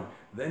that point,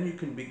 then you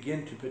can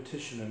begin to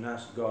petition and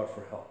ask God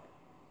for help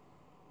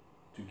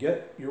to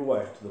get your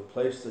wife to the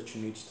place that she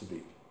needs to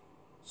be.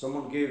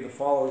 Someone gave the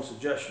following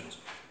suggestions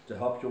to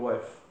help your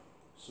wife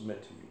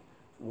submit to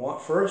you.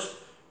 First,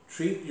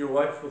 treat your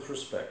wife with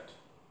respect.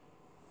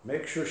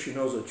 Make sure she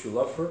knows that you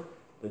love her,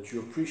 that you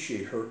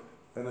appreciate her,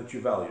 and that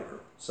you value her.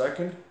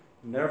 Second,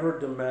 never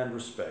demand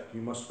respect.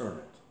 You must earn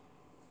it.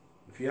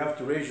 If you have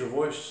to raise your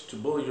voice to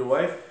bully your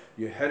wife,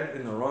 you head it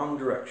in the wrong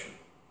direction.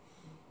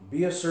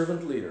 Be a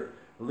servant leader.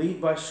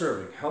 Lead by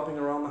serving, helping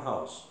around the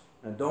house.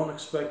 And don't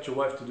expect your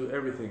wife to do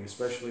everything,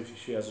 especially if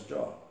she has a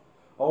job.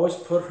 Always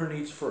put her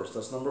needs first.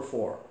 That's number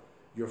 4.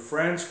 Your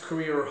friend's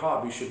career or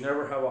hobby should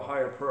never have a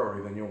higher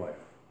priority than your wife.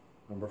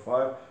 Number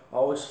 5,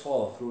 always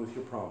follow through with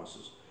your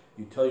promises.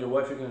 You tell your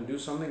wife you're going to do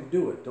something,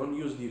 do it. Don't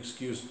use the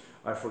excuse,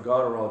 I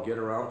forgot or I'll get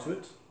around to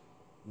it.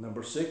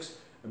 Number 6,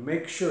 And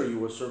make sure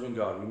you are serving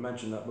God. We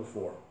mentioned that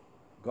before.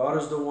 God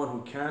is the one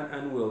who can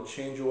and will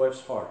change your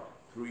wife's heart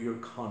through your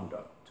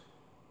conduct.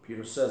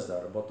 Peter says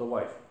that about the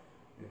wife.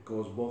 It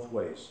goes both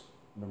ways.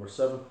 Number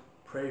 7,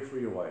 pray for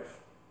your wife.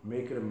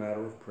 Make it a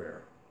matter of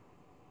prayer.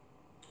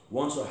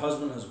 Once a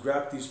husband has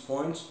grabbed these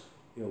points,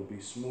 it'll be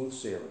smooth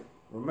sailing.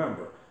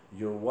 Remember,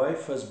 your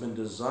wife has been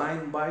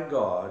designed by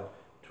God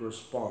to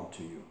respond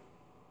to you.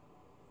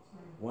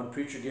 One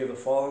preacher gave the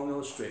following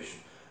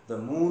illustration. The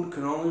moon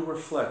can only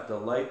reflect the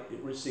light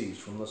it receives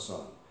from the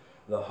sun.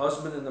 The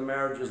husband in the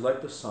marriage is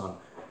like the sun,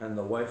 and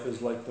the wife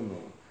is like the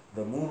moon.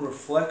 The moon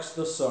reflects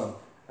the sun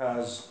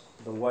as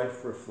the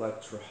wife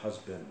reflects her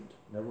husband.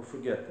 Never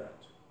forget that.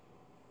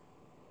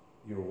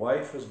 Your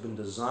wife has been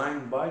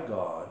designed by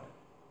God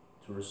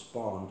to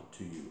respond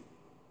to you.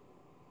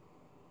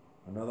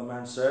 Another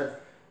man said,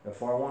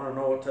 if I want to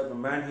know what type of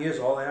man he is,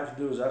 all I have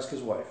to do is ask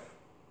his wife.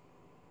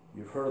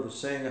 You've heard of the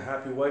saying, a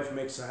happy wife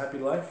makes a happy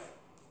life?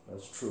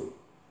 That's true.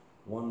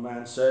 One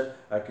man said,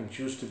 I can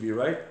choose to be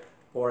right,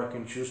 or I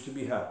can choose to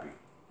be happy,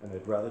 and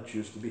I'd rather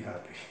choose to be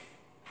happy.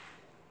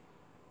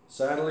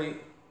 Sadly,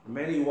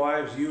 many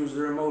wives use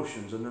their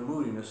emotions and their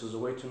moodiness as a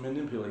way to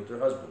manipulate their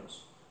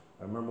husbands.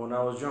 I remember when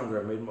I was younger,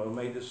 I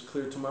made this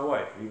clear to my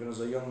wife. Even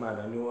as a young man,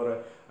 I knew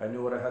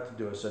what I had to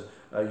do. I said,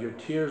 your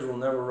tears will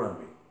never run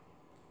me.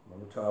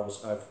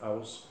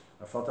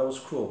 I felt that was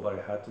cruel, but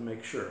I had to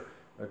make sure.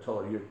 I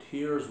told her, your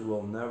tears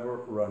will never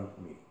run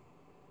me.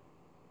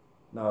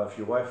 Now, if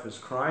your wife is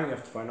crying, you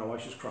have to find out why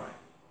she's crying.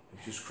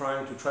 If she's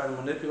crying to try to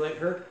manipulate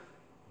her,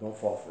 don't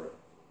fall for it.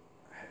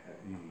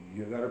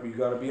 You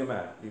gotta be a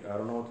man. I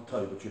don't know what to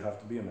tell you, but you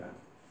have to be a man.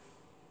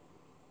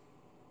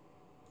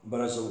 But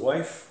as a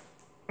wife,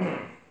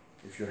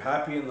 if you're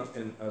happy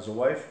as a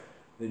wife,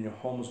 then your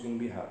home is going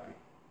to be happy.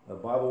 The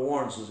Bible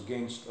warns us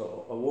against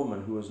a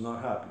woman who is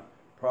not happy.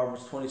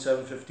 Proverbs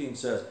 27:15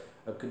 says,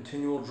 a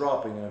continual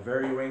dropping in a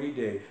very rainy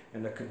day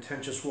and a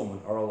contentious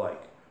woman are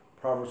alike.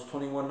 Proverbs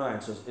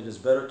 21:9 says, it is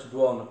better to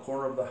dwell in the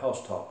corner of the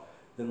housetop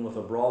than with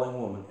a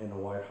brawling woman in a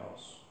white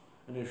house.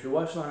 And if your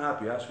wife's not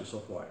happy, ask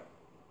yourself why.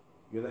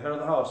 You're the head of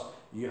the house.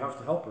 You have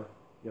to help her.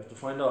 You have to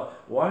find out,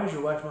 why is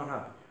your wife not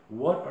happy?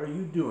 What are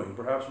you doing?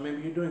 Perhaps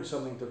maybe you're doing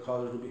something to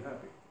cause her to be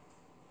happy.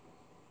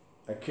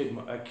 I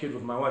kid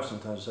with my wife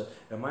sometimes. I say,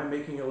 am I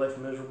making your life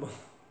miserable?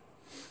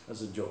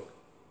 That's a joke.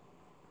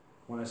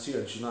 When I see her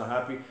and she's not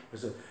happy, I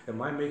say,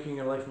 am I making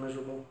your life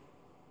miserable?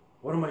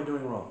 What am I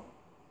doing wrong?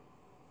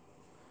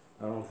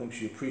 I don't think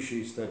she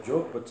appreciates that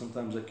joke, but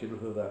sometimes I kid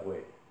with her that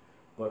way.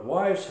 But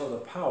wives have the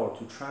power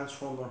to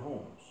transform their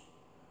homes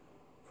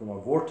from a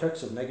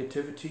vortex of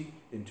negativity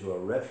into a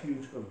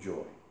refuge of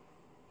joy.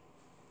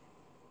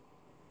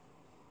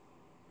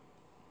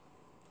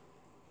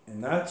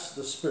 And that's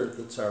the spirit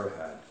that Sarah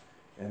had.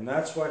 And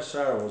that's why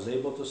Sarah was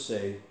able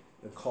to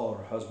call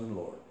her husband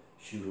Lord.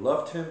 She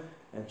loved him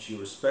and she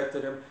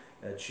respected him,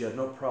 and she had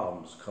no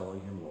problems calling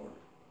him Lord.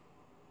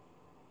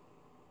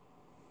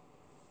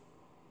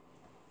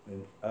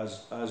 And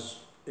as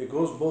it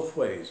goes both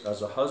ways.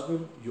 As a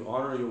husband, you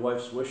honor your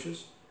wife's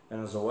wishes,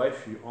 and as a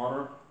wife, you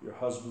honor your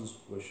husband's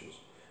wishes.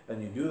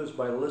 And you do this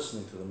by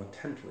listening to them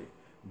intently,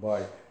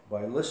 by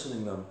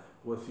listening to them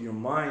with your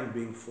mind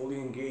being fully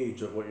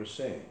engaged at what you're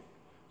saying.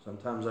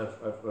 Sometimes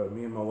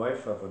me and my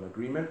wife have an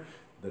agreement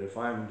that if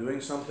I'm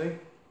doing something,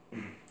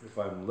 if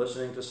I'm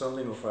listening to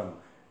something, or if I'm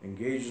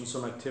engaged in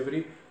some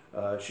activity,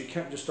 she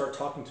can't just start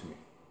talking to me.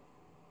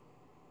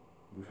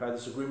 We've had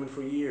this agreement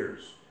for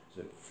years.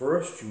 That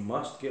first you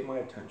must get my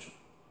attention.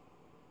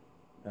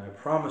 And I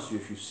promise you,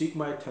 if you seek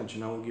my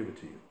attention, I will give it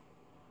to you.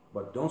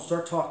 But don't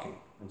start talking.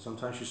 And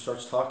sometimes she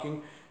starts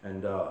talking,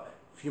 and a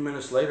few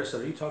minutes later I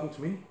said, are you talking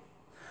to me?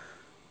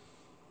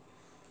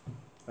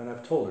 And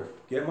I've told her,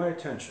 get my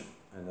attention.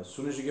 And as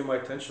soon as you get my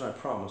attention, I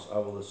promise I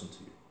will listen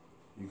to you.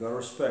 You got to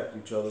respect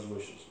each other's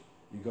wishes.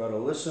 You got to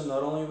listen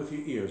not only with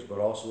your ears, but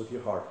also with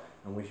your heart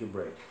and with your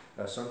brain.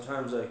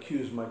 Sometimes I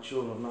accuse my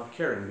children of not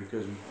caring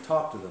because we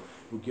talk to them,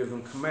 we give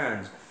them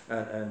commands,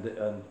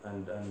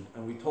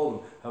 and we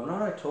told them,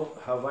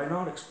 have I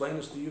not explained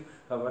this to you?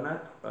 Have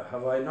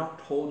I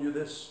not told you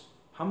this?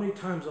 How many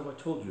times have I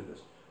told you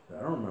this?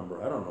 I don't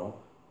remember, I don't know.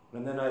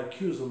 And then I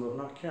accuse them of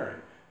not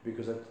caring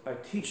because I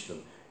teach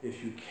them,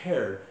 if you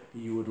cared,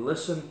 you would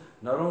listen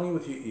not only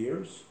with your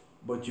ears,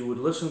 but you would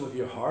listen with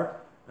your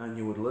heart and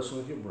you would listen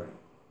with your brain.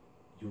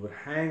 You would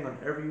hang on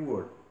every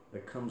word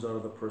that comes out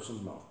of the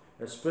person's mouth,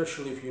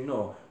 especially if you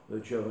know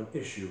that you have an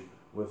issue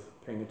with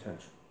paying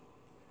attention.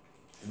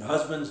 And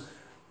husbands,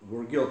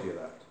 we're guilty of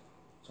that.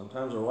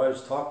 Sometimes our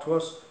wives talk to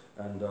us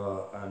and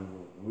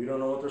we don't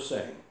know what they're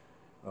saying.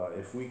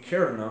 If we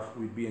cared enough,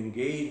 we'd be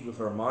engaged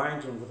with our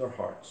minds and with our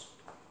hearts.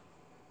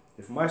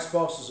 If my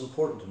spouse is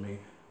important to me,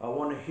 I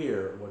want to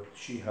hear what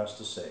she has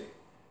to say.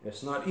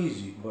 It's not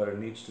easy, but it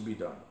needs to be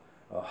done.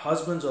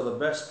 Husbands are the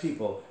best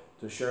people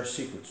to share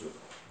secrets with.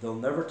 They'll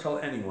never tell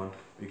anyone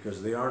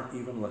because they aren't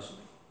even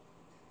listening.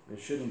 It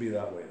shouldn't be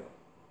that way though.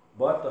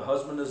 But the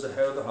husband is the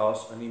head of the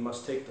house and he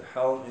must take the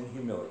helm in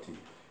humility.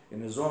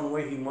 In his own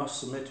way he must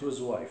submit to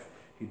his wife.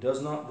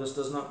 This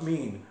does not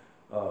mean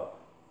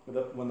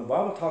When the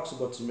Bible talks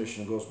about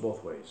submission, it goes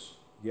both ways.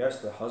 Yes,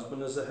 the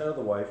husband is the head of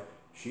the wife.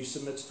 She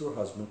submits to her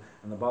husband,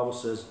 and the Bible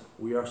says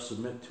we are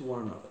submit to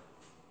one another.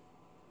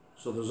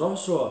 So there's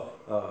also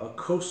a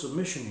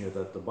co-submission here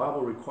that the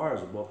Bible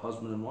requires of both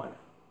husband and wife.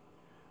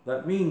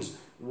 That means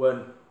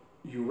when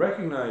you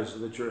recognize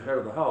that you're head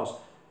of the house,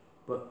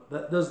 but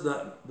that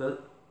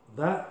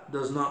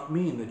does not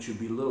mean that you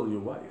belittle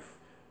your wife.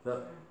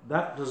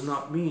 That does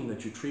not mean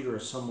that you treat her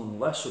as someone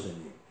lesser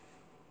than you.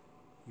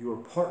 You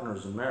are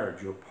partners in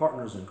marriage. You're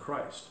partners in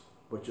Christ,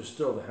 but you're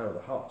still the head of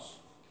the house.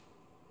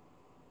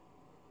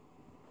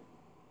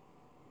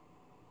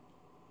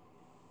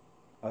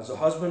 As a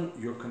husband,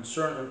 your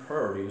concern and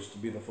priority is to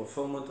be the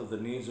fulfillment of the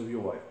needs of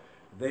your wife.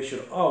 They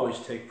should always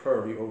take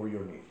priority over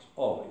your needs.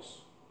 Always.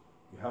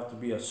 You have to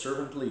be a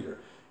servant leader.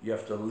 You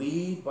have to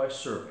lead by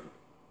serving.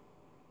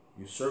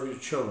 You serve your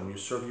children. You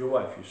serve your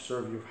wife. You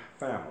serve your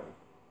family.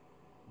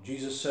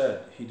 Jesus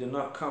said he did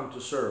not come to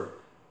serve,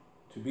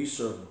 to be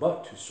served,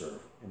 but to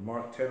serve. In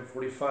Mark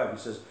 10:45, he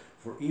says,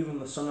 "For even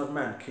the Son of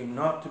Man came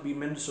not to be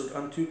ministered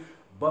unto,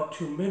 but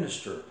to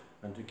minister,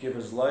 and to give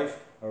his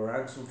life a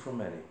ransom for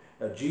many."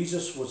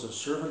 Jesus was a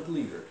servant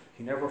leader.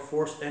 He never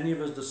forced any of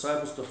his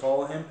disciples to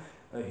follow him.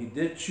 He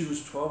did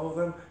choose 12 of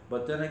them,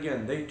 but then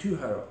again, they too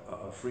had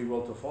a free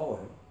will to follow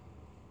him.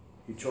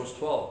 He chose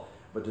 12,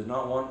 but did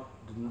not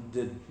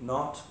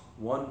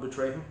one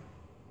betray him?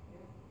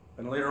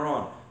 And later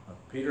on,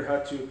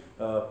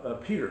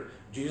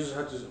 Jesus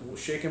had to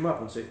shake him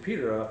up and say,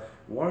 "Peter,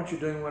 why aren't you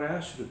doing what I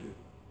asked you to do?"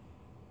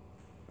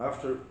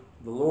 After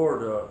the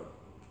Lord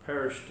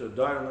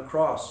died on the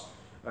cross,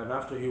 and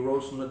after he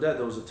rose from the dead,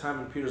 there was a time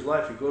in Peter's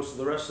life, he goes to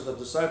the rest of the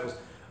disciples,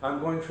 "I'm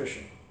going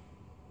fishing."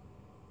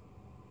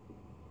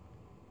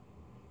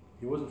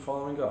 He wasn't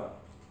following God.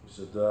 He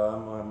said,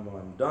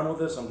 I'm done with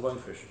this, I'm going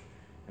fishing.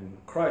 And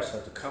Christ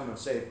had to come and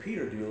say,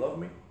 "Peter, do you love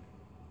me?"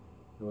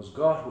 It was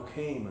God who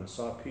came and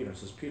saw Peter and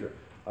says, "Peter,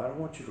 I don't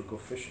want you to go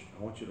fishing.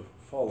 I want you to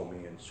follow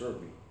me and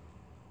serve me."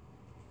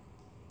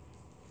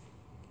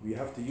 We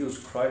have to use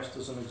Christ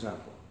as an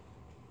example.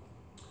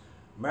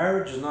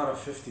 Marriage is not a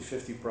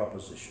 50-50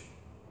 proposition.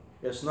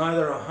 It's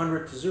neither a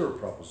 100-0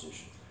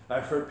 proposition.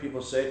 I've heard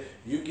people say,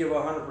 "You give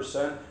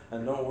 100%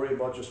 and don't worry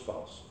about your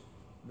spouse."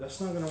 That's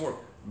not going to work.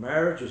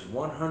 Marriage is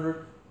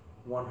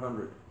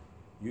 100-100.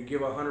 You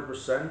give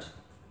 100%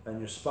 and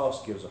your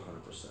spouse gives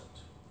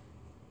 100%.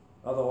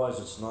 Otherwise,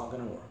 it's not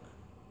going to work.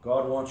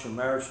 God wants your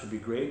marriage to be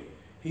great.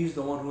 He's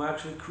the one who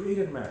actually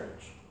created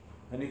marriage.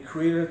 And he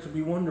created it to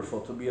be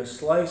wonderful, to be a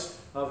slice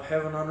of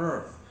heaven on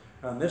earth.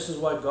 And this is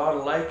why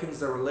God likens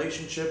the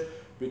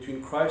relationship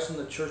between Christ and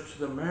the church to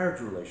the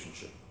marriage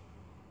relationship.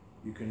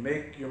 You can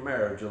make your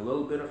marriage a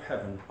little bit of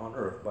heaven on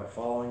earth by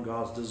following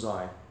God's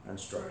design and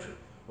structure.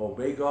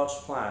 Obey God's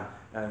plan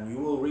and you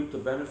will reap the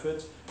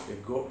benefits.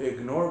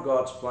 Ignore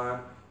God's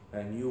plan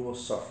and you will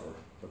suffer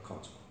the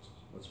consequences.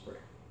 Let's pray.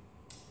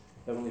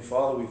 Heavenly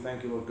Father, we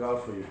thank you, Lord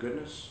God, for your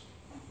goodness.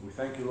 We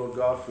thank you, Lord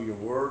God, for your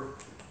word.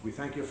 We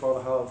thank you,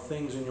 Father, how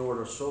things in your word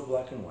are so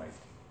black and white.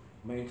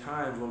 Many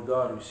times, Lord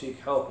God, we seek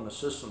help and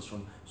assistance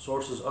from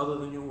sources other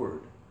than your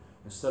word.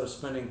 Instead of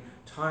spending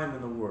time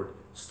in the word,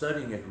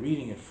 studying it,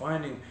 reading it,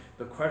 finding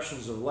the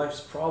questions of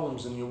life's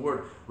problems in your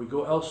word, we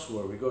go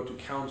elsewhere. We go to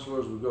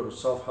counselors, we go to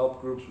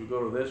self-help groups, we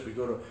go to this, we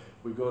go to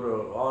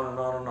on and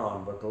on and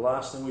on. But the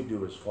last thing we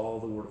do is follow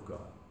the word of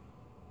God.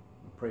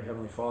 We pray,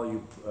 Heavenly Father,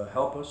 you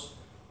help us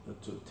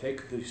to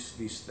take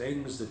these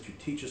things that you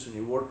teach us in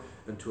your word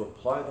and to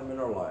apply them in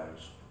our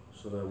lives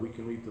so that we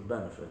can reap the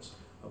benefits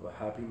of a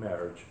happy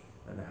marriage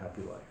and a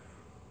happy life.